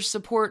and your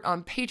support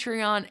on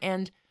Patreon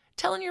and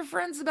telling your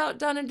friends about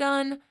Done and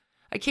Done.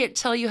 I can't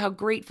tell you how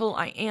grateful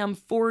I am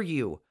for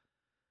you.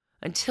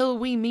 Until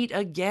we meet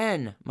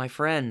again, my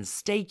friends,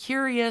 stay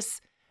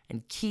curious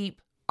and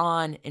keep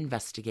on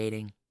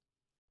investigating.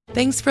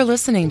 Thanks for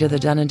listening to the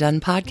Done and Done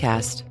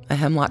podcast, a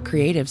Hemlock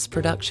Creatives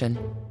production.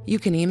 You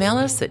can email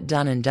us at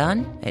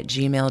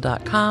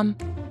doneanddone@gmail.com.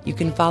 You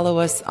can follow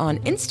us on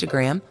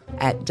Instagram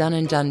at Done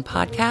and Done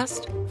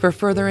Podcast. For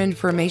further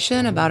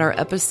information about our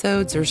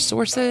episodes or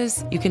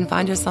sources, you can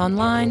find us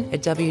online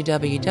at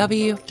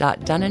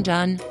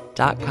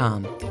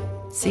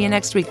www.doneanddone.com. See you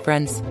next week,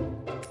 friends.